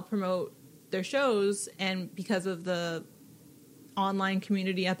I would help promote their shows. And because of the online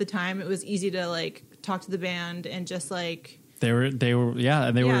community at the time, it was easy to like talk to the band and just like... They were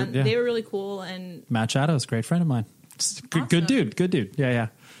really cool. And Matt Shadows, great friend of mine. Good dude. Yeah.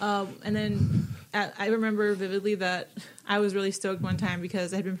 And then I remember vividly that I was really stoked one time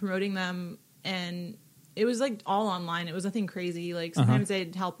because I had been promoting them, and it was like all online. It was nothing crazy. Like sometimes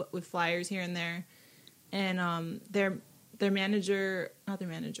they'd help with flyers here and there, and their manager,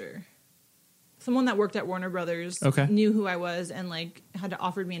 someone that worked at Warner Brothers, knew who I was and like had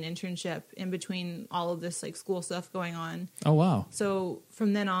offered me an internship in between all of this like school stuff going on. Oh wow! So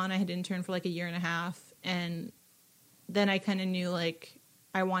from then on, I had interned for like a year and a half, and then I kind of knew like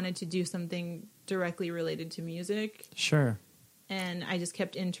I wanted to do something directly related to music. Sure. And I just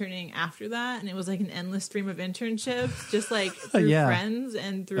kept interning after that. And it was like an endless stream of internships, just like through friends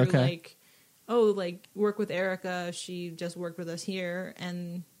and through like work with Erica. She just worked with us here.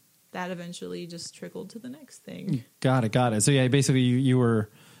 And that eventually just trickled to the next thing. Got it. So yeah, basically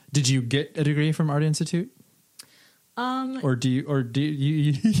did you get a degree from Art Institute? Or do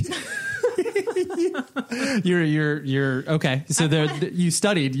you you're okay. So you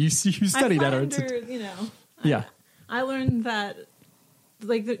studied at Art Institute. Yeah. I learned that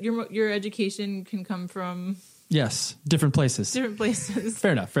like your education can come from different places.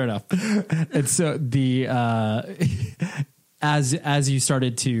 Fair enough. And so as you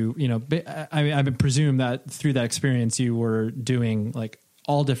started to, I presume that through that experience you were doing like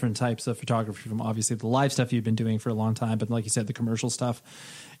all different types of photography, from obviously the live stuff you've been doing for a long time, but like you said, the commercial stuff.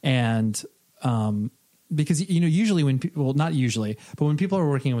 And because usually not usually, but when people are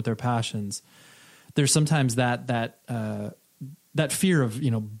working with their passions, there's sometimes that fear of,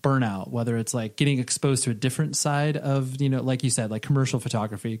 burnout, whether it's like getting exposed to a different side of, like you said, like commercial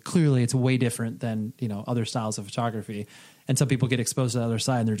photography. Clearly it's way different than, other styles of photography. And some people get exposed to the other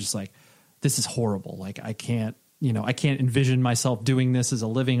side and they're just like, this is horrible. Like I can't envision myself doing this as a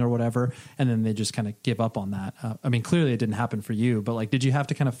living or whatever. And then they just kind of give up on that. Clearly it didn't happen for you, but like, did you have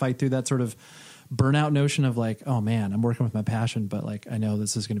to kind of fight through that sort of burnout notion of like, oh man, I'm working with my passion, but like, I know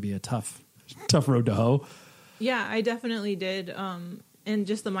this is going to be a tough road to hoe? Yeah, I definitely did. And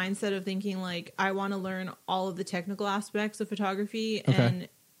just the mindset of thinking like, I want to learn all of the technical aspects of photography and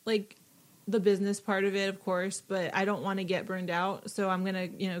like the business part of it, of course, but I don't want to get burned out. So I'm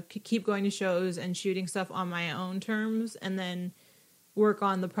going to, keep going to shows and shooting stuff on my own terms and then work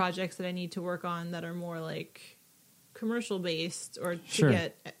on the projects that I need to work on that are more like commercial based or to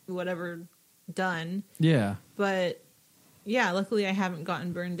get whatever done. Yeah. But yeah, luckily I haven't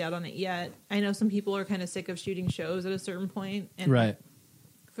gotten burned out on it yet. I know some people are kind of sick of shooting shows at a certain point. And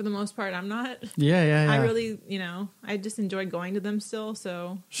for the most part, I'm not. Yeah. I really, I just enjoy going to them still.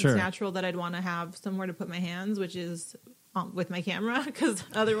 So it's natural that I'd want to have somewhere to put my hands, which is with my camera, because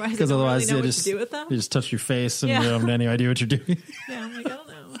otherwise I don't really know what to do with them. You just touch your face and you don't have any idea what you're doing. Yeah, I'm like, I don't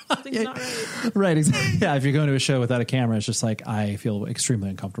know. Something's not right. Right, exactly. Yeah, if you're going to a show without a camera, it's just like, I feel extremely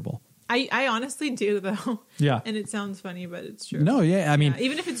uncomfortable. I honestly do, though. Yeah. And it sounds funny, but it's true. No, yeah.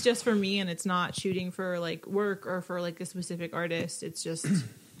 Even if it's just for me and it's not shooting for like work or for like a specific artist, it's just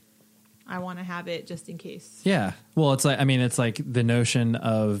I want to have it just in case. Yeah. Well, it's like the notion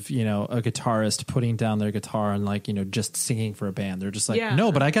of, a guitarist putting down their guitar and like, just singing for a band. They're just like,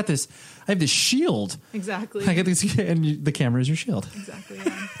 no, but I have this shield. Exactly. I get this, and the camera is your shield. Exactly.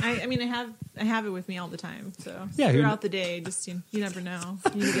 Yeah. I have it with me all the time. So throughout the day, just, you never know.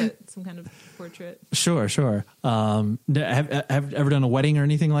 You need to get some kind of portrait. Sure. Have ever done a wedding or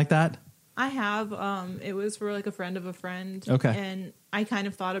anything like that? I have. It was for like a friend of a friend. Okay. And I kind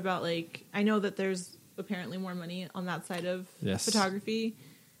of thought about like, I know that there's apparently more money on that side of photography,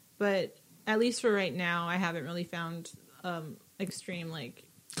 but at least for right now, I haven't really found extreme like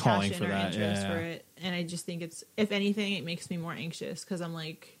calling passion for that. Interest for it. And I just think it's, if anything, it makes me more anxious because I'm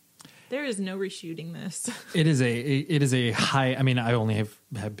like, there is no reshooting this. It is a high. I only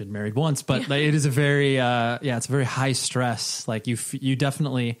have been married once, but like, it is a very it's a very high stress. Like you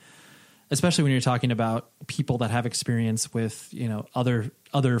definitely. Especially when you're talking about people that have experience with, other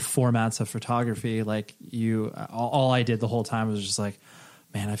formats of photography, like all I did the whole time was just like,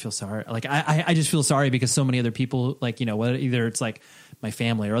 man, I feel sorry. Like I just feel sorry because so many other people, like, whether either it's like my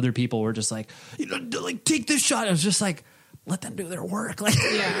family or other people were just like, like take this shot. I was just like, let them do their work. Like,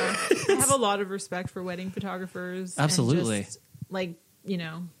 yeah, I have a lot of respect for wedding photographers. Absolutely. And just, like,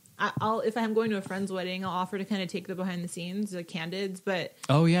 I'll if I'm going to a friend's wedding, I'll offer to kind of take the behind the scenes, like candids, but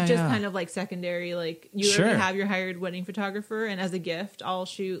kind of like secondary, like you already have your hired wedding photographer, and as a gift, I'll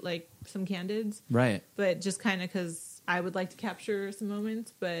shoot like some candids, right? But just kind of because I would like to capture some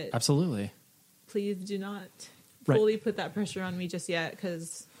moments, but absolutely, please do not fully put that pressure on me just yet,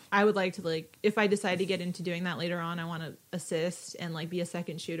 because I would like to, like, if I decide to get into doing that later on, I want to assist and like be a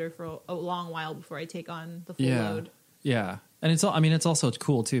second shooter for a long while before I take on the full load. Yeah. And it's also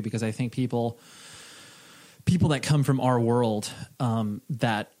cool too, because I think people that come from our world,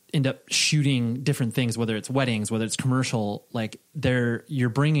 that end up shooting different things, whether it's weddings, whether it's commercial, like you're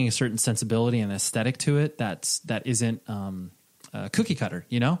bringing a certain sensibility and aesthetic to it. That isn't, cookie cutter,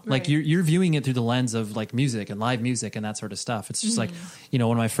 like you're viewing it through the lens of like music and live music and that sort of stuff. It's just like,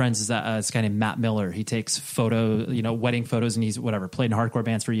 one of my friends is this guy named Matt Miller. He takes wedding photos, and he's played in hardcore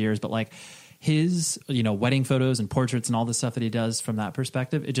bands for years, but like, his, wedding photos and portraits and all the stuff that he does from that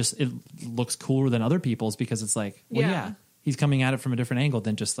perspective, it looks cooler than other people's, because it's like, he's coming at it from a different angle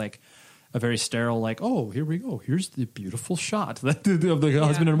than just like a very sterile, like, oh, here we go. Here's the beautiful shot of the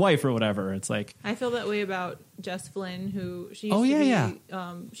husband and wife or whatever. It's like, I feel that way about Jess Flynn, who she used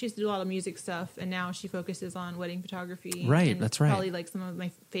to do a lot of music stuff, and now she focuses on wedding photography. Right, and that's right. Probably like some of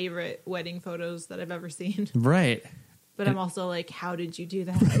my favorite wedding photos that I've ever seen. Right. But I'm also like, how did you do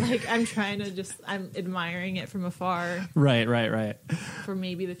that? Like, I'm admiring it from afar. Right. For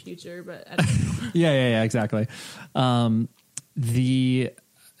maybe the future, but I don't know. Yeah, exactly.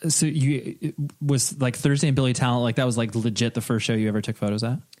 So it was like Thursday and Billy Talent, like that was like legit the first show you ever took photos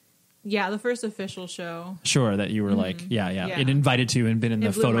at? Yeah, the first official show. Sure, that you were like, yeah. It invited to and been in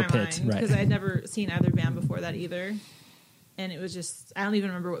the photo pit. Right. Because I had never seen either band before that either. And it was just, I don't even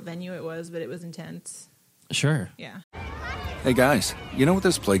remember what venue it was, but it was intense. Sure. Yeah. Hey guys, you know what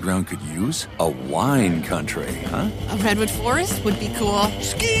this playground could use? A wine country, huh? A redwood forest would be cool.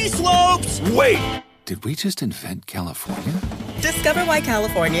 Ski slopes! Wait! Did we just invent California? Discover why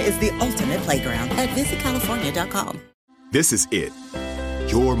California is the ultimate playground at visitcalifornia.com. This is it.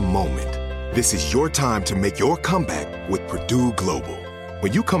 Your moment. This is your time to make your comeback with Purdue Global.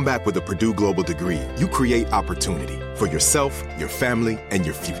 When you come back with a Purdue Global degree, you create opportunity for yourself, your family, and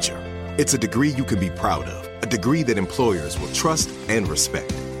your future. It's a degree you can be proud of, a degree that employers will trust and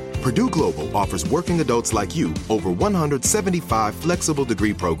respect. Purdue Global offers working adults like you over 175 flexible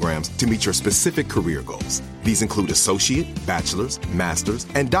degree programs to meet your specific career goals. These include associate, bachelor's, master's,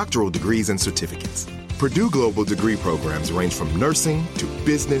 and doctoral degrees and certificates. Purdue Global degree programs range from nursing to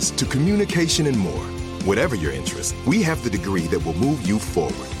business to communication and more. Whatever your interest, we have the degree that will move you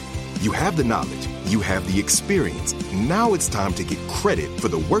forward. You have the knowledge, you have the experience. Now it's time to get credit for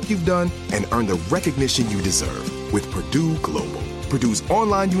the work you've done and earn the recognition you deserve with Purdue Global, Purdue's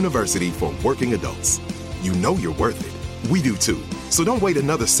online university for working adults. You know you're worth it. We do too. So don't wait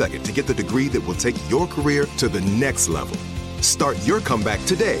another second to get the degree that will take your career to the next level. Start your comeback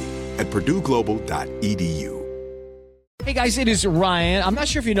today at purdueglobal.edu. Hey guys, it is Ryan. I'm not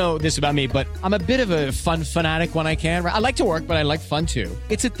sure if you know this about me, but I'm a bit of a fun fanatic when I can. I like to work, but I like fun too.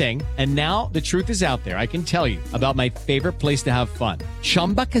 It's a thing. And now the truth is out there. I can tell you about my favorite place to have fun.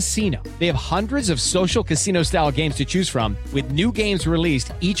 Chumba Casino. They have hundreds of social casino style games to choose from with new games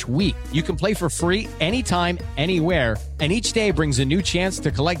released each week. You can play for free anytime, anywhere. And each day brings a new chance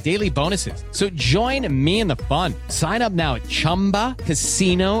to collect daily bonuses. So join me in the fun. Sign up now at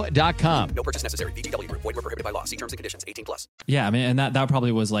ChumbaCasino.com. No purchase necessary. VGW Group. Void where prohibited by law. See terms and conditions. 18+. Yeah, I mean, and that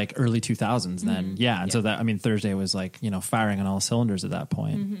probably was like early 2000s then. Yeah, and so that, I mean, Thursday was like, firing on all cylinders at that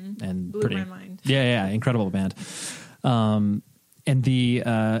point. And blew my mind. Yeah, incredible band. And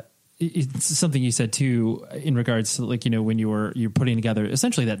it's something you said too in regards to like, when you're putting together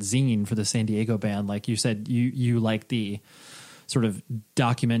essentially that zine for the San Diego band, like you said, you like the sort of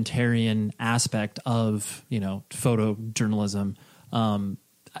documentarian aspect of, photojournalism.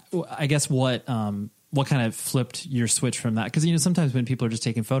 I guess what kind of flipped your switch from that? Because, sometimes when people are just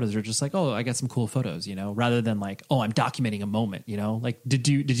taking photos, they're just like, oh, I got some cool photos, rather than like, oh, I'm documenting a moment, like,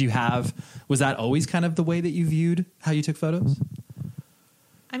 was that always kind of the way that you viewed how you took photos?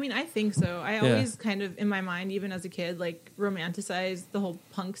 I mean, I think so. I always kind of, in my mind, even as a kid, like romanticized the whole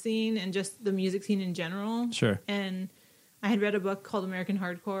punk scene and just the music scene in general. Sure. And I had read a book called American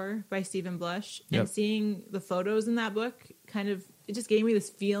Hardcore by Stephen Blush, and seeing the photos in that book kind of, it just gave me this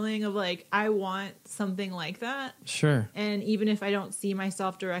feeling of like, I want something like that. Sure. And even if I don't see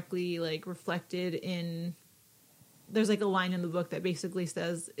myself directly like reflected in, there's like a line in the book that basically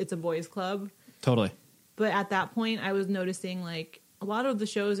says it's a boys club. Totally. But at that point I was noticing like a lot of the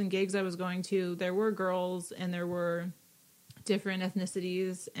shows and gigs I was going to, there were girls and there were different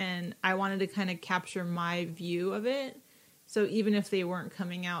ethnicities, and I wanted to kind of capture my view of it. So even if they weren't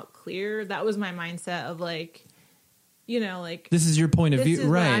coming out clear, that was my mindset of like, like this is your point of view, this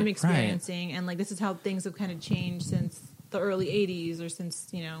is right? what I'm experiencing, and like this is how things have kind of changed since the early '80s, or since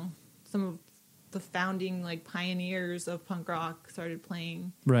some of the founding like pioneers of punk rock started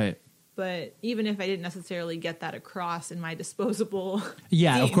playing, right? But even if I didn't necessarily get that across in my disposable,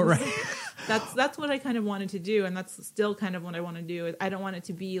 of course, right? that's what I kind of wanted to do, and that's still kind of what I want to do. I don't want it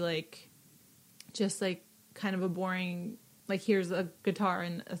to be like just like kind of a boring like here's a guitar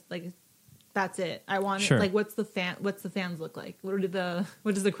and like that's it. I want it, like what's the fans look like? What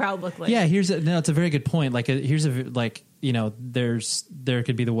does the crowd look like? Yeah, it's a very good point. Like there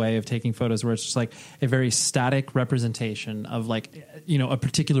could be the way of taking photos where it's just like a very static representation of like a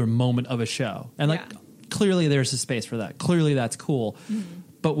particular moment of a show, and like clearly there's a space for that. Clearly that's cool. Mm-hmm.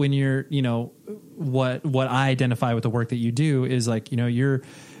 But when you're what I identify with the work that you do is like you're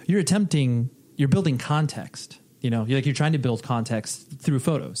building context. You're trying to build context through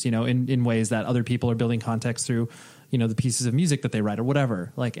photos, in ways that other people are building context through, you know, the pieces of music that they write or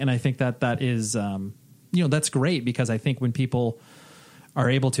whatever. Like, and I think that is, you know, that's great, because I think when people are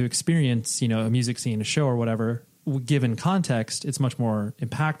able to experience, you know, a music scene, a show or whatever, given context, it's much more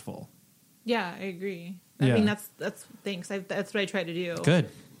impactful. Yeah, I agree. I mean, that's thanks. That's what I try to do. Good.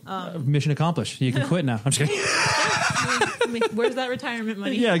 Mission accomplished. You can quit now. I'm just kidding. I mean, where's that retirement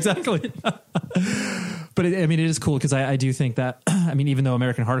money? Yeah, exactly. But I mean, it is cool, because I do think that, I mean, even though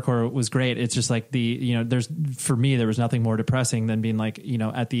American Hardcore was great, it's just like you know, for me, there was nothing more depressing than being like, you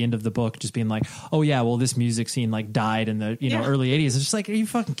know, at the end of the book, just being like, oh yeah, well, this music scene like died in the, you know, early 80s. It's just like, are you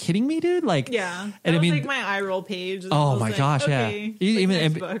fucking kidding me, dude? Like, yeah. And I mean, like my eye roll page. Oh my gosh. Okay,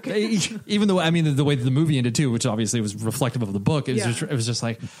 yeah. Even though, I mean, the way that the movie ended too, which obviously was reflective of the book, it was just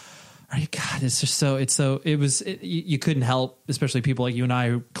like, God, it's just you couldn't help, especially people like you and I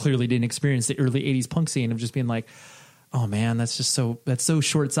who clearly didn't experience the early 80s punk scene, of just being like, oh man, that's so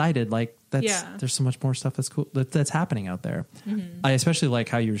short-sighted. Like there's so much more stuff that's cool that's happening out there. Mm-hmm. I especially like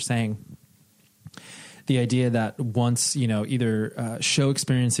how you were saying the idea that once, you know, either show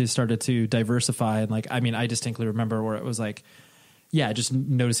experiences started to diversify, and like, I mean, I distinctly remember where it was like, yeah, just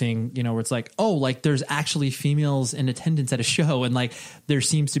noticing, you know, where it's like, oh, like there's actually females in attendance at a show, and like there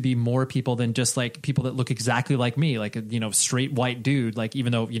seems to be more people than just like people that look exactly like me, like a, you know, straight white dude. Like,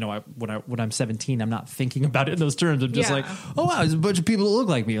 even though, you know, when I'm 17, I'm not thinking about it in those terms. I'm just like, oh wow, there's a bunch of people that look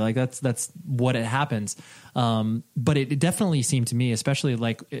like me. Like that's what it happens. But it definitely seemed to me, especially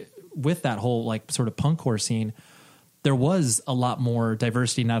like with that whole like sort of punkcore scene, there was a lot more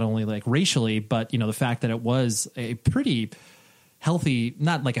diversity, not only like racially, but, you know, the fact that it was a pretty healthy,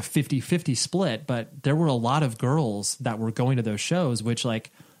 not like a 50-50 split, but there were a lot of girls that were going to those shows, which, like,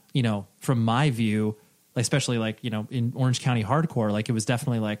 you know, from my view, especially like, you know, in Orange County hardcore, like it was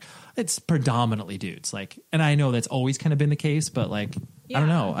definitely like, it's predominantly dudes. Like, and I know that's always kind of been the case, but like, I don't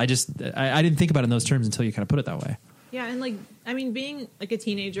know. I didn't think about it in those terms until you kind of put it that way. Yeah. And like, I mean, being like a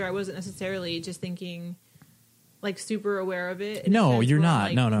teenager, I wasn't necessarily just thinking like super aware of it. No, you're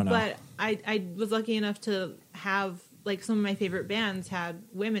not. Like, no. But I was lucky enough to have, like, some of my favorite bands had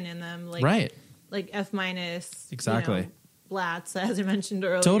women in them, like like F-, exactly, you know, Blatz, as I mentioned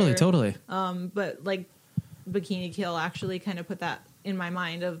earlier. Totally. But like Bikini Kill actually kind of put that in my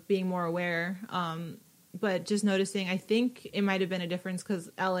mind of being more aware. But just noticing, I think it might have been a difference because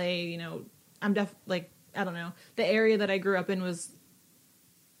LA, you know, like, I don't know, the area that I grew up in was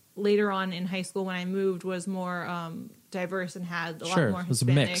later on in high school when I moved was more diverse and had a lot more Hispanic. It was a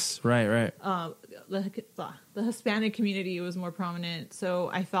mix. Right. The Hispanic community was more prominent, so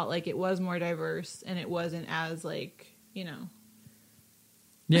I felt like it was more diverse and it wasn't as like, you know.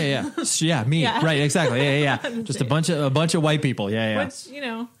 Yeah. Me. Yeah. Right. Exactly. Yeah. Just a bunch of white people. Yeah. Which, you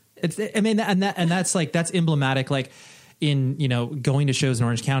know, it's. I mean, and that's like, that's emblematic. Like in, you know, going to shows in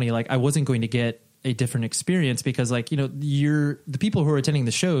Orange County, like I wasn't going to get a different experience because, like, you know, the people who are attending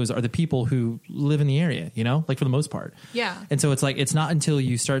the shows are the people who live in the area, you know, like for the most part. Yeah. And so it's like, it's not until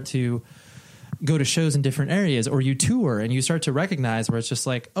you start to go to shows in different areas or you tour and you start to recognize where it's just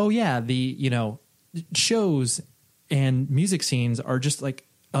like, oh yeah, the, you know, shows and music scenes are just like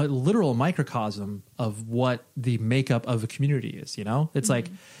a literal microcosm of what the makeup of a community is, you know? It's like,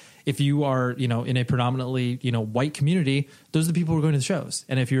 if you are, you know, in a predominantly, you know, white community, those are the people who are going to the shows.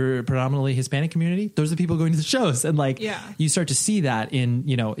 And if you're a predominantly Hispanic community, those are the people going to the shows. And like, you start to see that in,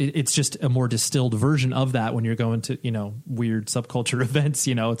 you know, it's just a more distilled version of that when you're going to, you know, weird subculture events,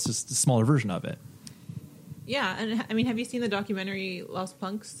 you know, it's just a smaller version of it. Yeah. And I mean, have you seen the documentary Lost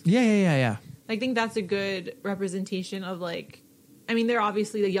Punks? Yeah. I think that's a good representation of like, I mean, they're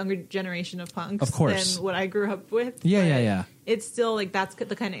obviously the younger generation of punks of course. than what I grew up with. Yeah. It's still like that's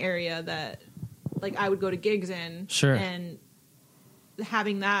the kind of area that like I would go to gigs in. Sure. And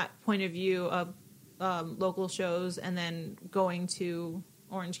having that point of view of local shows and then going to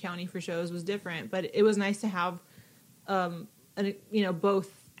Orange County for shows was different. But it was nice to have, you know, both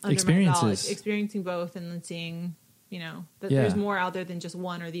under experiences. my belt, experiencing both and then seeing, you know, that there's more out there than just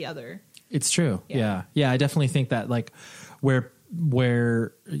one or the other. It's true. Yeah. I definitely think that like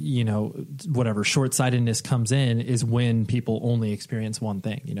where, you know, whatever short-sightedness comes in is when people only experience one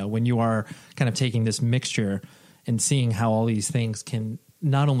thing, you know, when you are kind of taking this mixture and seeing how all these things can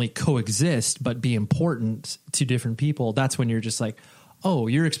not only coexist, but be important to different people. That's when you're just like, oh,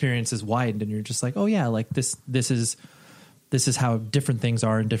 your experience is widened and you're just like, oh yeah, like this is how different things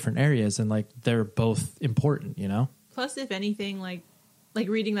are in different areas. And like, they're both important, you know? Plus, if anything, like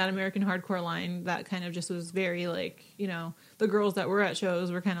reading that American Hardcore line, that kind of just was very like, you know, the girls that were at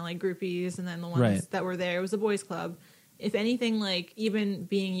shows were kind of like groupies, and then the ones that were there, it was a boys club. if anything, like even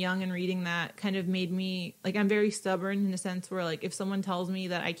being young and reading that kind of made me like, I'm very stubborn in a sense where like if someone tells me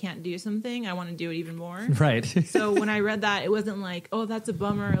that I can't do something, I want to do it even more. Right. So when I read that, it wasn't like, oh, that's a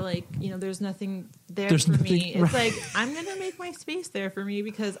bummer. Like, you know, there's nothing there for me. It's like, I'm going to make my space there for me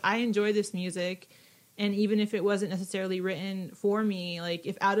because I enjoy this music. And even if it wasn't necessarily written for me, like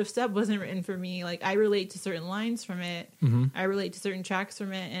if Out of Step wasn't written for me, like I relate to certain lines from it. I relate to certain tracks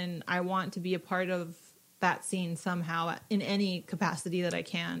from it. And I want to be a part of that scene somehow in any capacity that I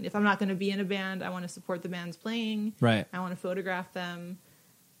can. If I'm not going to be in a band, I want to support the bands playing. Right. I want to photograph them,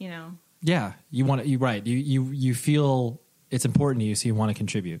 you know. Yeah. You want to, you feel it's important to you. So you want to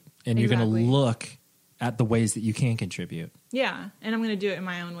contribute and you're going to look at the ways that you can contribute. Yeah. And I'm going to do it in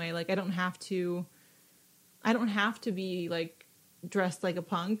my own way. Like I don't have to be like dressed like a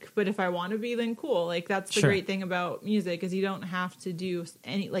punk, but if I want to be, then cool. Like that's the great thing about music is you don't have to do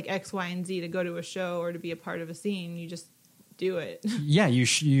any like X, Y, and Z to go to a show or to be a part of a scene. You just do it. Yeah, you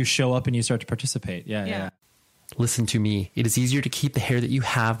show up and you start to participate. Yeah. Listen to me. It is easier to keep the hair that you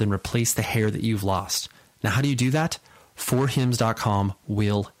have than replace the hair that you've lost. Now, how do you do that? 4hims.com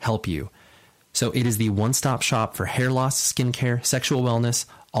will help you. So it is the one-stop shop for hair loss, skincare, sexual wellness,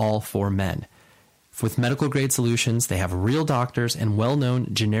 all for men. With medical grade solutions, they have real doctors and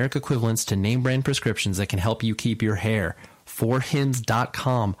well-known generic equivalents to name brand prescriptions that can help you keep your hair.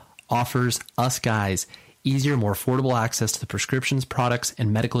 4hims.com offers us guys easier, more affordable access to the prescriptions, products,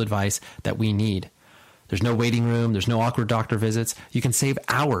 and medical advice that we need. There's no waiting room. There's no awkward doctor visits. You can save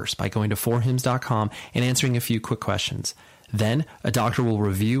hours by going to 4hims.com and answering a few quick questions. Then a doctor will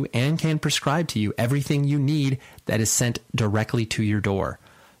review and can prescribe to you everything you need that is sent directly to your door.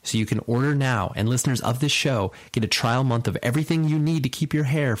 So you can order now, and listeners of this show get a trial month of everything you need to keep your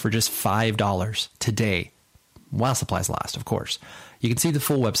hair for just $5 today, while supplies last, of course. You can see the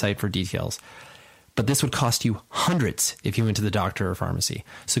full website for details. But this would cost you hundreds if you went to the doctor or pharmacy.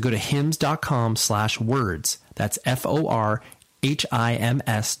 So go to hims.com/words. That's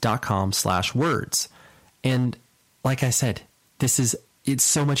FORHIMS.com/words. And like I said, it's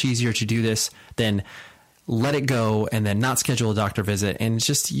so much easier to do this than let it go and then not schedule a doctor visit. And it's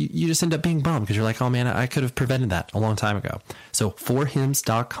just, you just end up being bummed because you're like, oh man, I could have prevented that a long time ago. So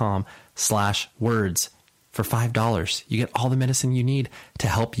forhims.com/words for $5. You get all the medicine you need to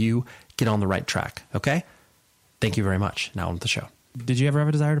help you get on the right track. Okay. Thank you very much. Now on with the show. Did you ever have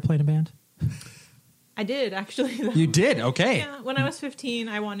a desire to play in a band? I did actually. You did? Okay. Yeah. When I was 15,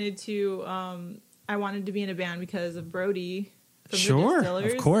 I wanted to be in a band because of Brody from the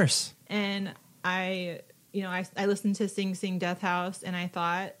Distillers. Of course. And I listened to Sing Death House, and I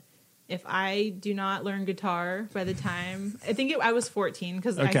thought, if I do not learn guitar by the time I was 14,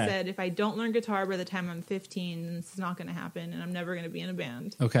 because I said if I don't learn guitar by the time I'm 15, then this is not going to happen, and I'm never going to be in a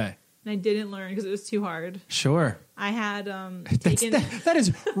band. Okay. And I didn't learn because it was too hard. Sure. I had taken. That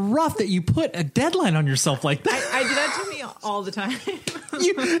is rough that you put a deadline on yourself like that. I do that to me all the time.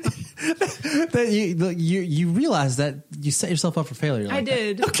 You realize that you set yourself up for failure. Like I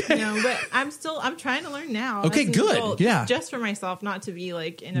did. That. Okay. But I'm trying to learn now. Okay, good. Adult, yeah. Just for myself, not to be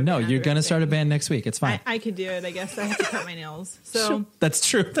like in a No, band. you're going to start a band next week. It's fine. I could do it. I guess I have to cut my nails. So sure. That's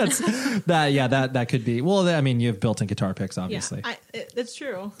true. That's that could be. Well, I mean, you have built-in guitar picks, obviously. Yeah, that's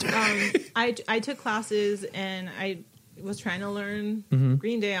true. I took classes and I was trying to learn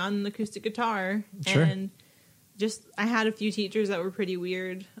Green Day on an acoustic guitar. Sure. And I had a few teachers that were pretty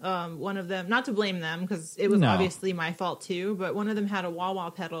weird. One of them, not to blame them because it was obviously my fault too, but one of them had a wah-wah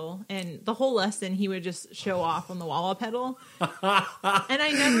pedal, and the whole lesson he would just show off on the wah-wah pedal. And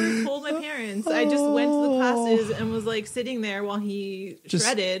I never told my parents. I just went to the classes and was like sitting there while he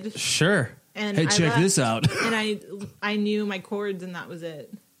shredded. Sure. And hey, check this out. And I knew my chords, and that was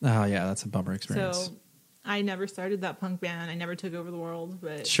it. Oh yeah, that's a bummer experience. So I never started that punk band. I never took over the world,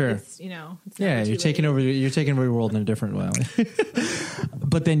 but sure, it's, it's you're taking over your world in a different way.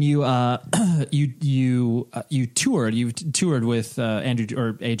 But then you toured. You toured with Andrew,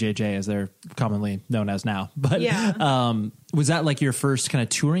 or AJJ as they're commonly known as now. But yeah. Was that like your first kind of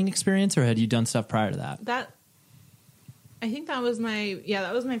touring experience, or had you done stuff prior to that? I think that was my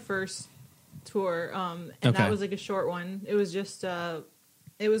first tour, and that was like a short one. It was just it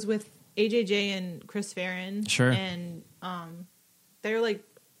was with AJJ and Chris Farron. Sure. And they're like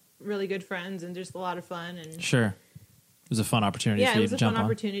really good friends and just a lot of fun. And sure. It was a fun opportunity for you to jump on. Yeah, it was a fun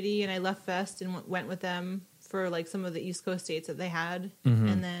opportunity, and I left Fest and went with them for like some of the East Coast dates that they had,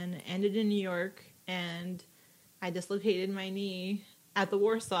 and then ended in New York, and I dislocated my knee at the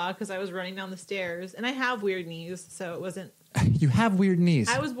Warsaw because I was running down the stairs, and I have weird knees, so it wasn't... You have weird knees?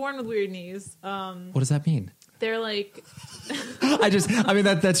 I was born with weird knees. What does that mean? They're like...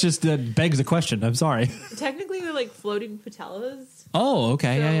 that's just begs a question. I'm sorry. Technically, they're like floating patellas. Oh,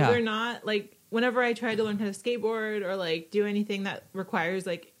 okay. So yeah. They're not like, whenever I try to learn how to skateboard or like do anything that requires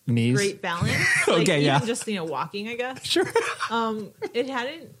like knees, great balance. Like, okay, yeah. Even just, walking, I guess. Sure. It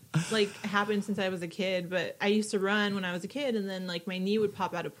hadn't like happened since I was a kid, but I used to run when I was a kid, and then like my knee would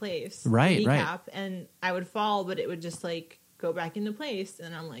pop out of place. Right. And I would fall, but it would just like go back into place.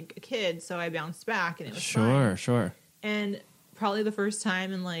 And I'm like a kid, so I bounced back, and it was fine. Sure. And probably the first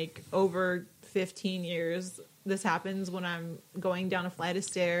time in like over 15 years, this happens when I'm going down a flight of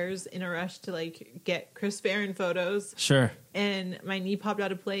stairs in a rush to like get Chris Farron photos. Sure. And my knee popped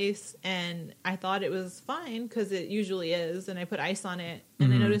out of place, and I thought it was fine because it usually is. And I put ice on it,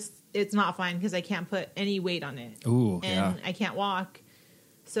 and I noticed it's not fine because I can't put any weight on it. Ooh, and I can't walk.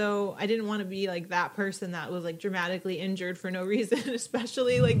 So I didn't want to be like that person that was like dramatically injured for no reason,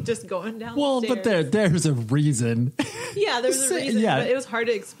 especially like just going down the stairs. But there's a reason. Yeah, there's a reason. Yeah. But it was hard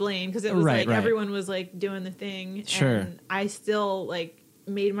to explain because it was right. everyone was like doing the thing. Sure. And I still like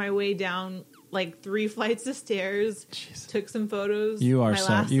made my way down like 3 flights of stairs, took some photos. You are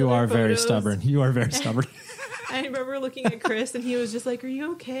very stubborn. You are very stubborn. I remember looking at Chris, and he was just like, "Are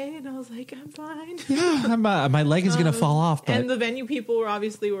you okay?" And I was like, "I'm fine." Yeah, my leg is gonna fall off. But... And the venue people were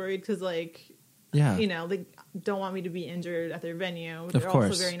obviously worried because, like, yeah, they don't want me to be injured at their venue. Of They're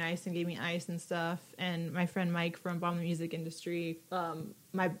course. also very nice and gave me ice and stuff. And my friend Mike from Bomb the Music Industry,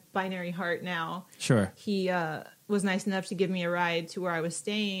 my binary heart now. Sure. He was nice enough to give me a ride to where I was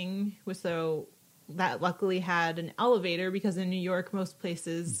staying, so that luckily had an elevator because in New York most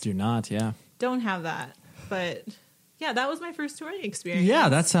places do not. Yeah, don't have that. But yeah, that was my first touring experience. Yeah,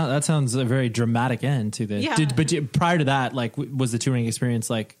 that sounds a very dramatic end to this. Yeah. But prior to that, like, was the touring experience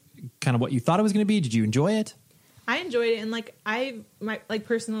like kind of what you thought it was going to be? Did you enjoy it? I enjoyed it, and like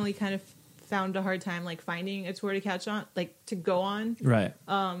personally kind of found a hard time like finding a tour to catch on, like to go on. Right.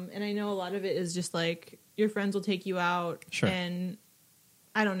 And I know a lot of it is just like your friends will take you out, sure. And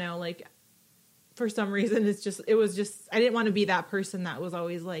I don't know, like. For some reason, it was just I didn't want to be that person that was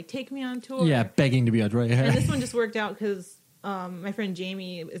always like, take me on tour. Yeah, begging to be on tour. And this one just worked out because my friend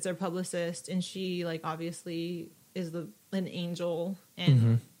Jamie is our publicist, and she like obviously is an angel,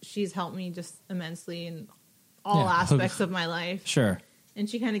 and she's helped me just immensely in all aspects of my life. Sure. And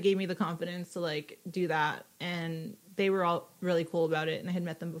she kind of gave me the confidence to like do that, and they were all really cool about it, and I had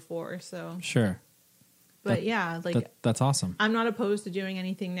met them before, so sure. But yeah, like that's awesome. I'm not opposed to doing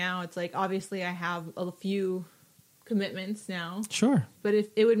anything now. It's like obviously I have a few commitments now. Sure. But if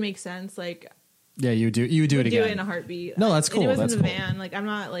it would make sense, like you do it again. Do it in a heartbeat. No, that's cool. And it was that's in a cool. van. Like I'm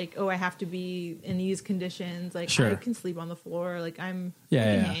not like, oh, I have to be in these conditions. Like sure. I can sleep on the floor. Like I can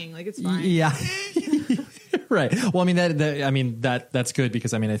hang. Like it's fine. Yeah. Right. Well, I mean that's good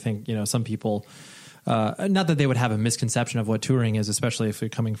because I think some people. Not that they would have a misconception of what touring is, especially if you're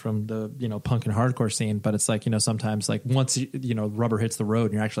coming from the punk and hardcore scene. But it's like sometimes like once rubber hits the road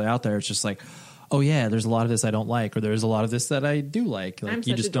and you're actually out there, it's just like, oh yeah, there's a lot of this I don't like, or there's a lot of this that I do like. Like I'm you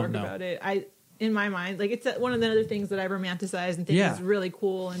such just a dork don't know about it. In my mind, like it's one of the other things that I romanticize and think is really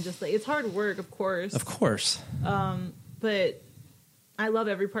cool, and just like it's hard work, of course. But I love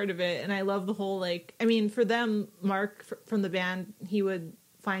every part of it, and I love the whole like. I mean, for them, Mark from the band, he would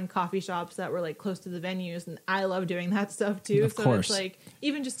find coffee shops that were like close to the venues, and I love doing that stuff too. Of course. It's like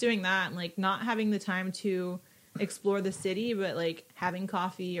even just doing that and like not having the time to explore the city, but like having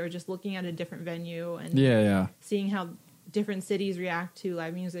coffee or just looking at a different venue and seeing how different cities react to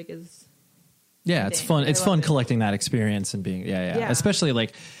live music is it's fun. It's fun collecting that experience and being especially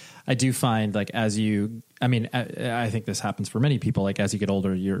like I do find like as you I think this happens for many people, like as you get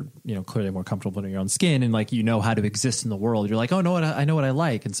older you're clearly more comfortable in your own skin and like how to exist in the world. You're like, oh no, I know what I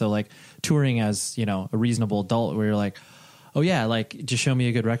like. And so like touring as a reasonable adult where you're like, oh yeah, like just show me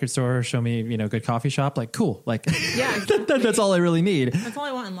a good record store, show me good coffee shop, like cool, like exactly. that's all I really need. That's all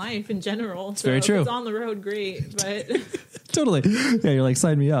I want in life in general. It's very true. If it's on the road, great, but totally. Yeah, you're like,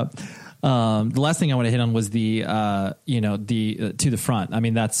 sign me up. The last thing I want to hit on was the to the front. I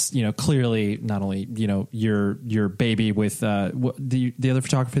mean, that's clearly not only your baby with the other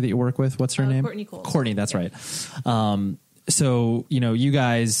photographer that you work with. What's her name? Courtney Cole. Courtney, that's right. So you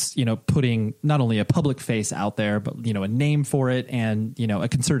guys putting not only a public face out there, but a name for it, and a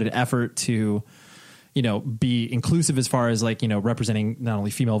concerted effort to be inclusive as far as like representing not only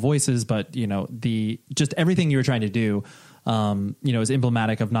female voices, but just everything you're trying to do. Is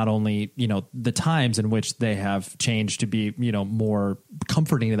emblematic of not only, the times in which they have changed to be, more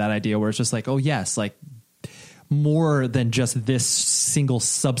comforting to that idea where it's just like, oh yes, like more than just this single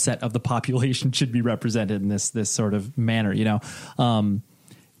subset of the population should be represented in this sort of manner,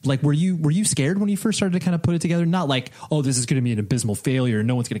 like, were you scared when you first started to kind of put it together? Not like, oh, this is going to be an abysmal failure,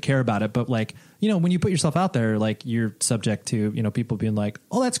 no one's going to care about it, but like, you know, when you put yourself out there, like, you're subject to, you know, people being like,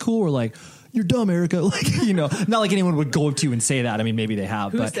 oh, that's cool, or like, you're dumb, Erica. Like, you know, not like anyone would go up to you and say that. I mean, maybe they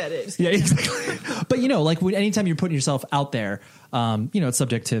have. Who said it? Yeah, exactly. But, you know, like, anytime you're putting yourself out there, you know, it's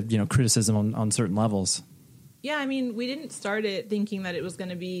subject to, you know, criticism on certain levels. Yeah, I mean, we didn't start it thinking that it was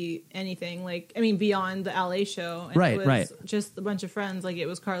going to be anything like, I mean, beyond the LA show. And right, it was right. just a bunch of friends. Like, it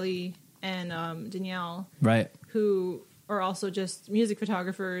was Carly and Danielle. Right. Who are also just music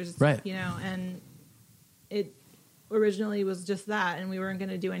photographers. Right. You know, and it originally was just that, and we weren't going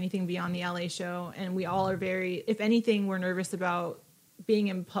to do anything beyond the LA show. And we all are very, if anything, we're nervous about being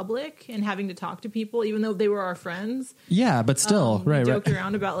in public and having to talk to people, even though they were our friends. Yeah, but still, we right. joked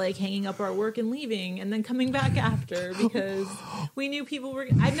around about like hanging up our work and leaving and then coming back after, because we knew people were.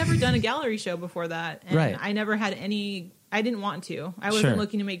 I'd never done a gallery show before that, and right. I never had any. I didn't want to. I wasn't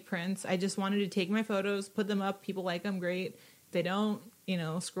looking to make prints. I just wanted to take my photos, put them up. People like them, great. If they don't, you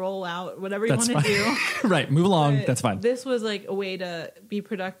know, scroll out, whatever you want to do. Right, move along. But that's fine. This was like a way to be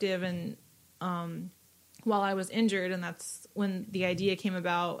productive, and while I was injured, and that's when the idea came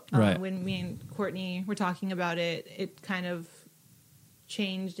about. Right. When me and Courtney were talking about it, it kind of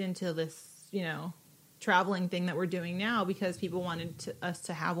changed into this, you know, traveling thing that we're doing now, because people wanted us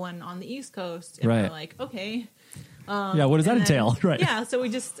to have one on the East Coast, and right. we're like, okay. Yeah, what does that entail? Right. Yeah, so we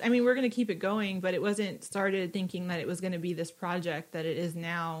just, I mean, we're going to keep it going, but it wasn't started thinking that it was going to be this project that it is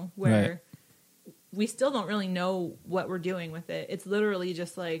now, where we still don't really know what we're doing with it. It's literally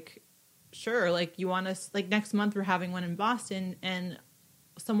just like, sure, like, you want us, like, next month we're having one in Boston, and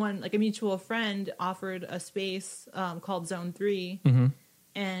someone, like a mutual friend, offered a space called Zone 3, mm-hmm.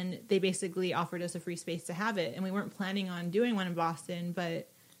 and they basically offered us a free space to have it, and we weren't planning on doing one in Boston, but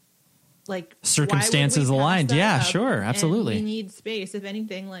like, circumstances aligned. Yeah, sure, absolutely. And we need space. If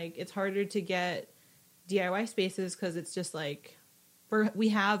anything, like, it's harder to get DIY spaces because it's just like, we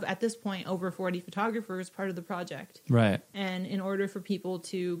have at this point over 40 photographers part of the project. Right. And in order for people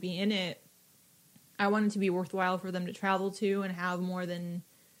to be in it, I want it to be worthwhile for them to travel to and have more than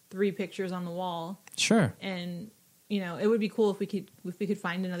 3 pictures on the wall. Sure. And, you know, it would be cool if we could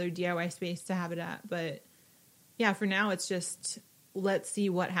find another DIY space to have it at. But yeah, for now it's just, let's see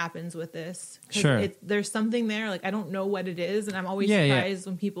what happens with this. Sure. There's something there. Like, I don't know what it is, and I'm always surprised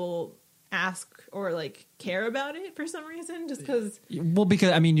when people ask or like care about it for some reason, just because. Well,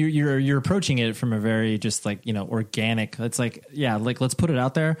 because I mean, you're approaching it from a very just like, you know, organic. It's like, yeah, like, let's put it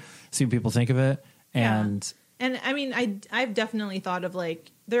out there, see what people think of it, and. Yeah. And I mean, I've definitely thought of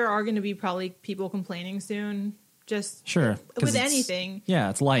like, there are going to be probably people complaining soon, just sure with anything. Yeah,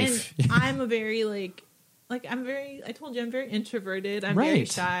 it's life. And I'm a very I told you, I'm very introverted. I'm very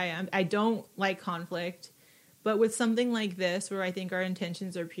shy. I don't like conflict. But with something like this, where I think our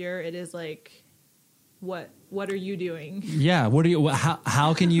intentions are pure, it is like, what are you doing? Yeah. What are you,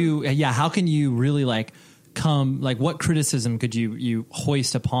 how can you, how can you really like come, like, what criticism could you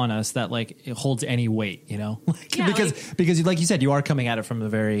hoist upon us that like it holds any weight, you know? Because like you said, you are coming at it from a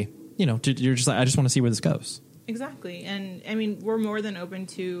very, you know, you're just like, I just want to see where this goes. Exactly. And I mean, we're more than open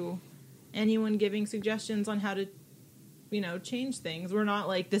to anyone giving suggestions on how to, you know, change things. We're not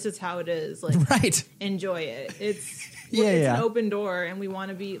like, this is how it is, like, right, enjoy it. It's an open door, and we want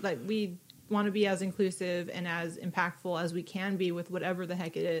to be like, we want to be as inclusive and as impactful as we can be with whatever the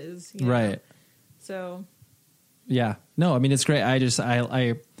heck it is, you know? Right. So yeah, no, I mean, it's great. I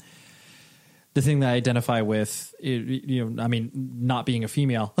the thing that I identify with, you know, I mean, not being a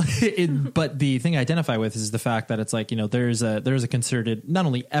female, but the thing I identify with is the fact that it's like, you know, there's a concerted, not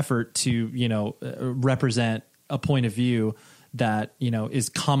only effort to, you know, represent a point of view that, you know, is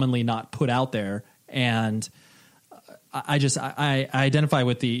commonly not put out there. And I identify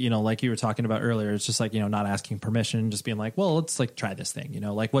with the, you know, like you were talking about earlier, it's just like, you know, not asking permission, just being like, well, let's like try this thing, you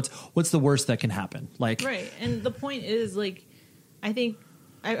know, like what's the worst that can happen? Like, right. And the point is, like, I think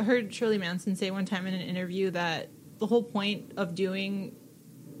I heard Shirley Manson say one time in an interview that the whole point of doing,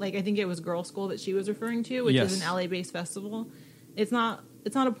 like, I think it was Girl School that she was referring to, which is an LA-based festival. It's not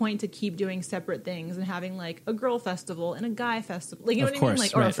a point to keep doing separate things and having like a girl festival and a guy festival, like, you know what I mean,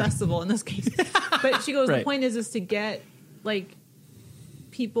 like, or a festival in this case. But she goes, the point is to get like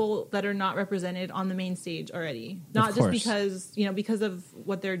people that are not represented on the main stage already, not just because, you know, because of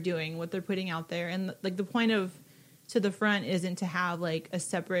what they're doing, what they're putting out there, and like the point of To the Front isn't to have like a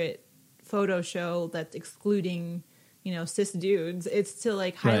separate photo show that's excluding, you know, cis dudes. It's to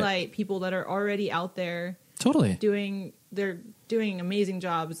like highlight people that are already out there, totally they're doing amazing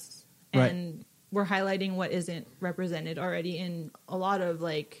jobs, and we're highlighting what isn't represented already in a lot of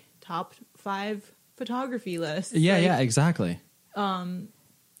like top 5 photography lists. Yeah, like, yeah, exactly.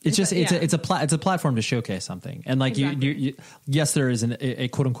 It's just it's a platform to showcase something, and like you yes, there is a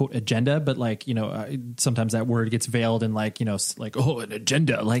quote unquote agenda, but like sometimes that word gets veiled in like like an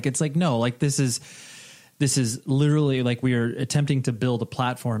agenda. Like it's like no, like this is literally like we are attempting to build a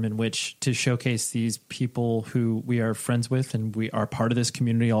platform in which to showcase these people who we are friends with and we are part of this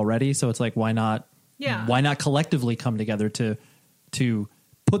community already. So it's like why not collectively come together to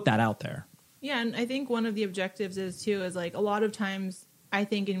put that out there. Yeah, and I think one of the objectives is like a lot of times I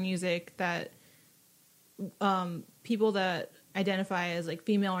think in music that people that identify as like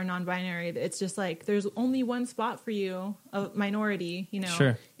female or non-binary, it's just like there's only one spot for you, a minority,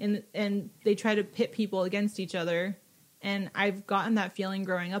 Sure. And they try to pit people against each other. And I've gotten that feeling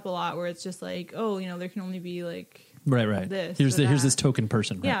growing up a lot where it's just like, there can only be like right. this. Here's this token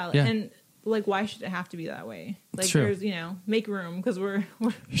person. Right? Yeah, and like why should it have to be that way? Like there's make room because we're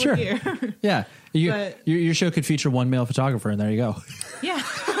sure. here. Yeah, your show could feature one male photographer, and there you go. Yeah.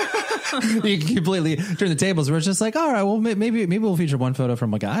 You can completely turn the tables where it's just like, all right, well, maybe we'll feature one photo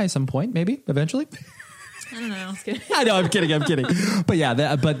from a guy at some point, maybe eventually. I don't know. I was kidding. I know. I'm kidding. But yeah,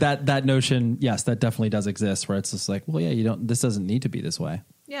 that notion, yes, that definitely does exist. Where it's just like, well, yeah, this doesn't need to be this way.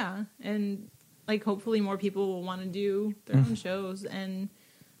 Yeah, and like hopefully more people will want to do their own shows, and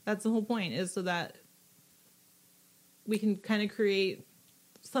that's the whole point, is so that we can kind of create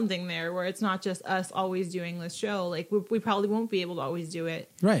something there where it's not just us always doing this show. Like we probably won't be able to always do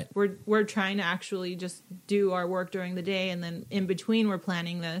it. Right. We're trying to actually just do our work during the day, and then in between we're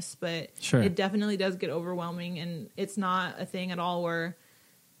planning this, but sure. It definitely does get overwhelming, and it's not a thing at all where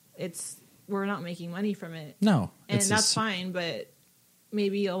we're not making money from it. No. And that's fine, but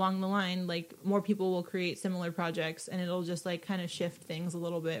maybe along the line, like more people will create similar projects, and it'll just like kind of shift things a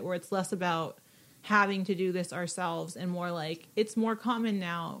little bit where it's less about having to do this ourselves and more like it's more common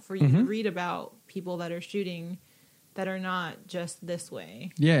now for you to read about people that are shooting that are not just this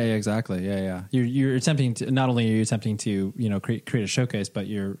way. Yeah, exactly. Yeah. You're attempting to, not only are you attempting to, create a showcase, but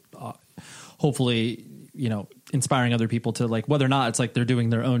you're hopefully, inspiring other people to like, whether or not it's like they're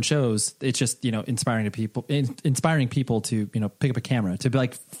doing their own shows, it's just, inspiring people to, pick up a camera, to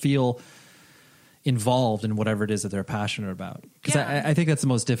like feel involved in whatever it is that they're passionate about. Because I think that's the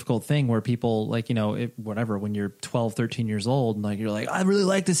most difficult thing where people like, when you're 12, 13 years old and like, you're like, I really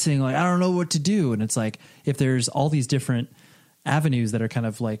like this thing. Like, I don't know what to do. And it's like, if there's all these different avenues that are kind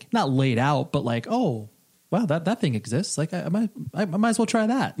of like not laid out, but like, oh, wow, that thing exists. Like I might as well try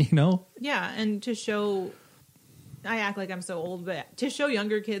that, Yeah. And to show, I act like I'm so old, but to show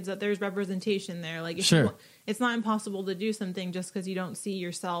younger kids that there's representation there. Like, it's not impossible to do something just because you don't see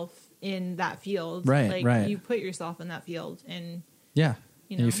yourself in that field. Right. You put yourself in that field, and and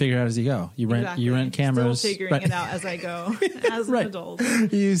you figure it out as you go. You rent cameras. Still figuring it out as I go as an adult.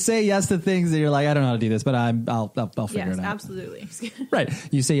 You say yes to things that you're like, I don't know how to do this, but I'll figure it out. Absolutely. Right.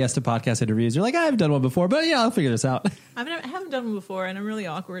 You say yes to podcast interviews. You're like, I've done one before, but I'll figure this out. I haven't done one before, and I'm really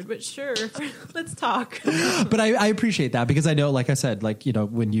awkward, but sure, let's talk. But I appreciate that because I know, like I said, like,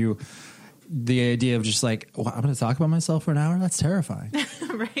 when the idea of just like, I'm going to talk about myself for an hour. That's terrifying.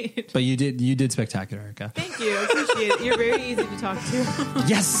 Right. But you did spectacular, Erica. Thank you. I appreciate it. You're very easy to talk to.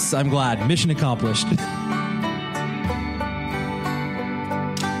 Yes, I'm glad. Mission accomplished.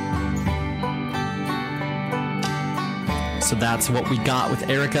 So that's what we got with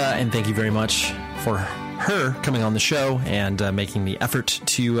Erica, and thank you very much for her coming on the show and making the effort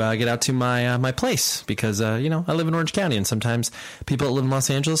to get out to my place because, I live in Orange County, and sometimes people that live in Los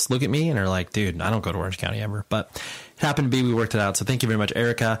Angeles look at me and are like, dude, I don't go to Orange County ever. But it happened to be, we worked it out. So thank you very much,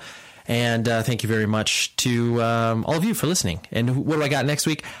 Erica. And thank you very much to all of you for listening. And what do I got next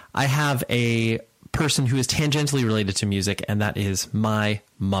week? I have a person who is tangentially related to music, and that is my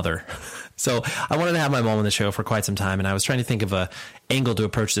mother. So I wanted to have my mom on the show for quite some time, and I was trying to think of a angle to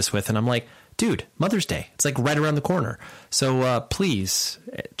approach this with, and I'm like, dude, Mother's Day. It's like right around the corner. So please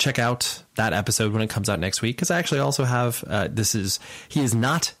check out that episode when it comes out next week. Because I actually also have, he is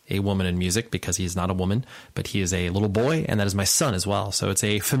not a woman in music because he is not a woman, but he is a little boy, and that is my son as well. So it's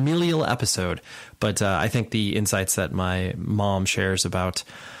a familial episode. But I think the insights that my mom shares about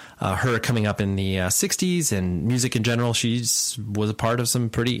her coming up in the 60s and music in general, she was a part of some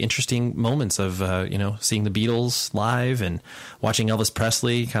pretty interesting moments of, seeing the Beatles live and watching Elvis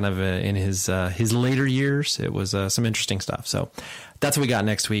Presley kind of in his later years. It was some interesting stuff. So that's what we got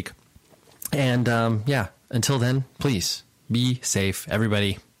next week. And until then, please be safe,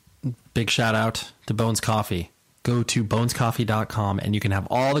 everybody. Big shout out to Bones Coffee. Go to bonescoffee.com and you can have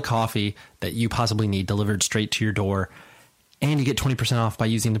all the coffee that you possibly need delivered straight to your door. And you get 20% off by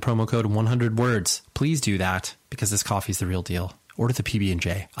using the promo code 100words. Please do that because this coffee is the real deal. Order the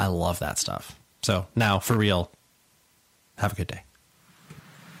PB&J. I love that stuff. So now, for real, have a good day.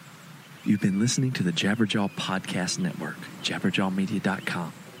 You've been listening to the Jabberjaw Podcast Network,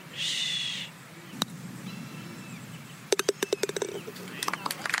 jabberjawmedia.com. Shh.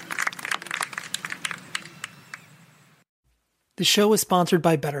 The show is sponsored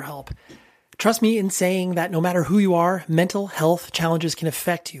by BetterHelp. Trust me in saying that no matter who you are, mental health challenges can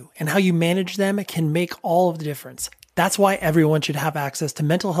affect you, and how you manage them can make all of the difference. That's why everyone should have access to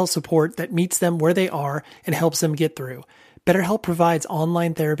mental health support that meets them where they are and helps them get through. BetterHelp provides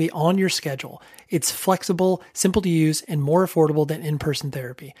online therapy on your schedule. It's flexible, simple to use, and more affordable than in-person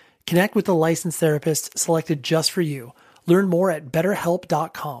therapy. Connect with a licensed therapist selected just for you. Learn more at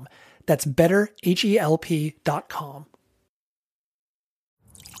betterhelp.com. That's betterhelp.com.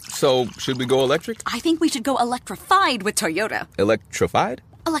 So, should we go electric? I think we should go electrified with Toyota. Electrified?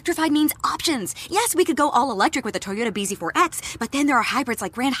 Electrified means options. Yes, we could go all electric with the Toyota BZ4X, but then there are hybrids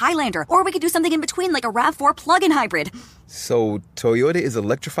like Grand Highlander, or we could do something in between like a RAV4 plug-in hybrid. So, Toyota is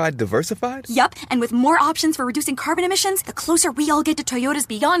electrified diversified? Yup, and with more options for reducing carbon emissions, the closer we all get to Toyota's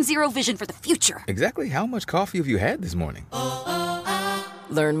Beyond Zero vision for the future. Exactly how much coffee have you had this morning?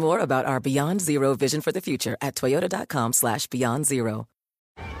 Learn more about our Beyond Zero vision for the future at toyota.com/Beyond Zero.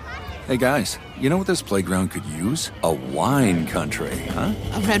 Hey guys, you know what this playground could use? A wine country, huh?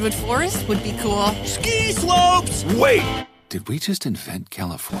 A redwood forest would be cool. Ski slopes! Wait! Did we just invent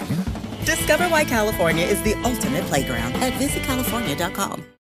California? Discover why California is the ultimate playground at visitcalifornia.com.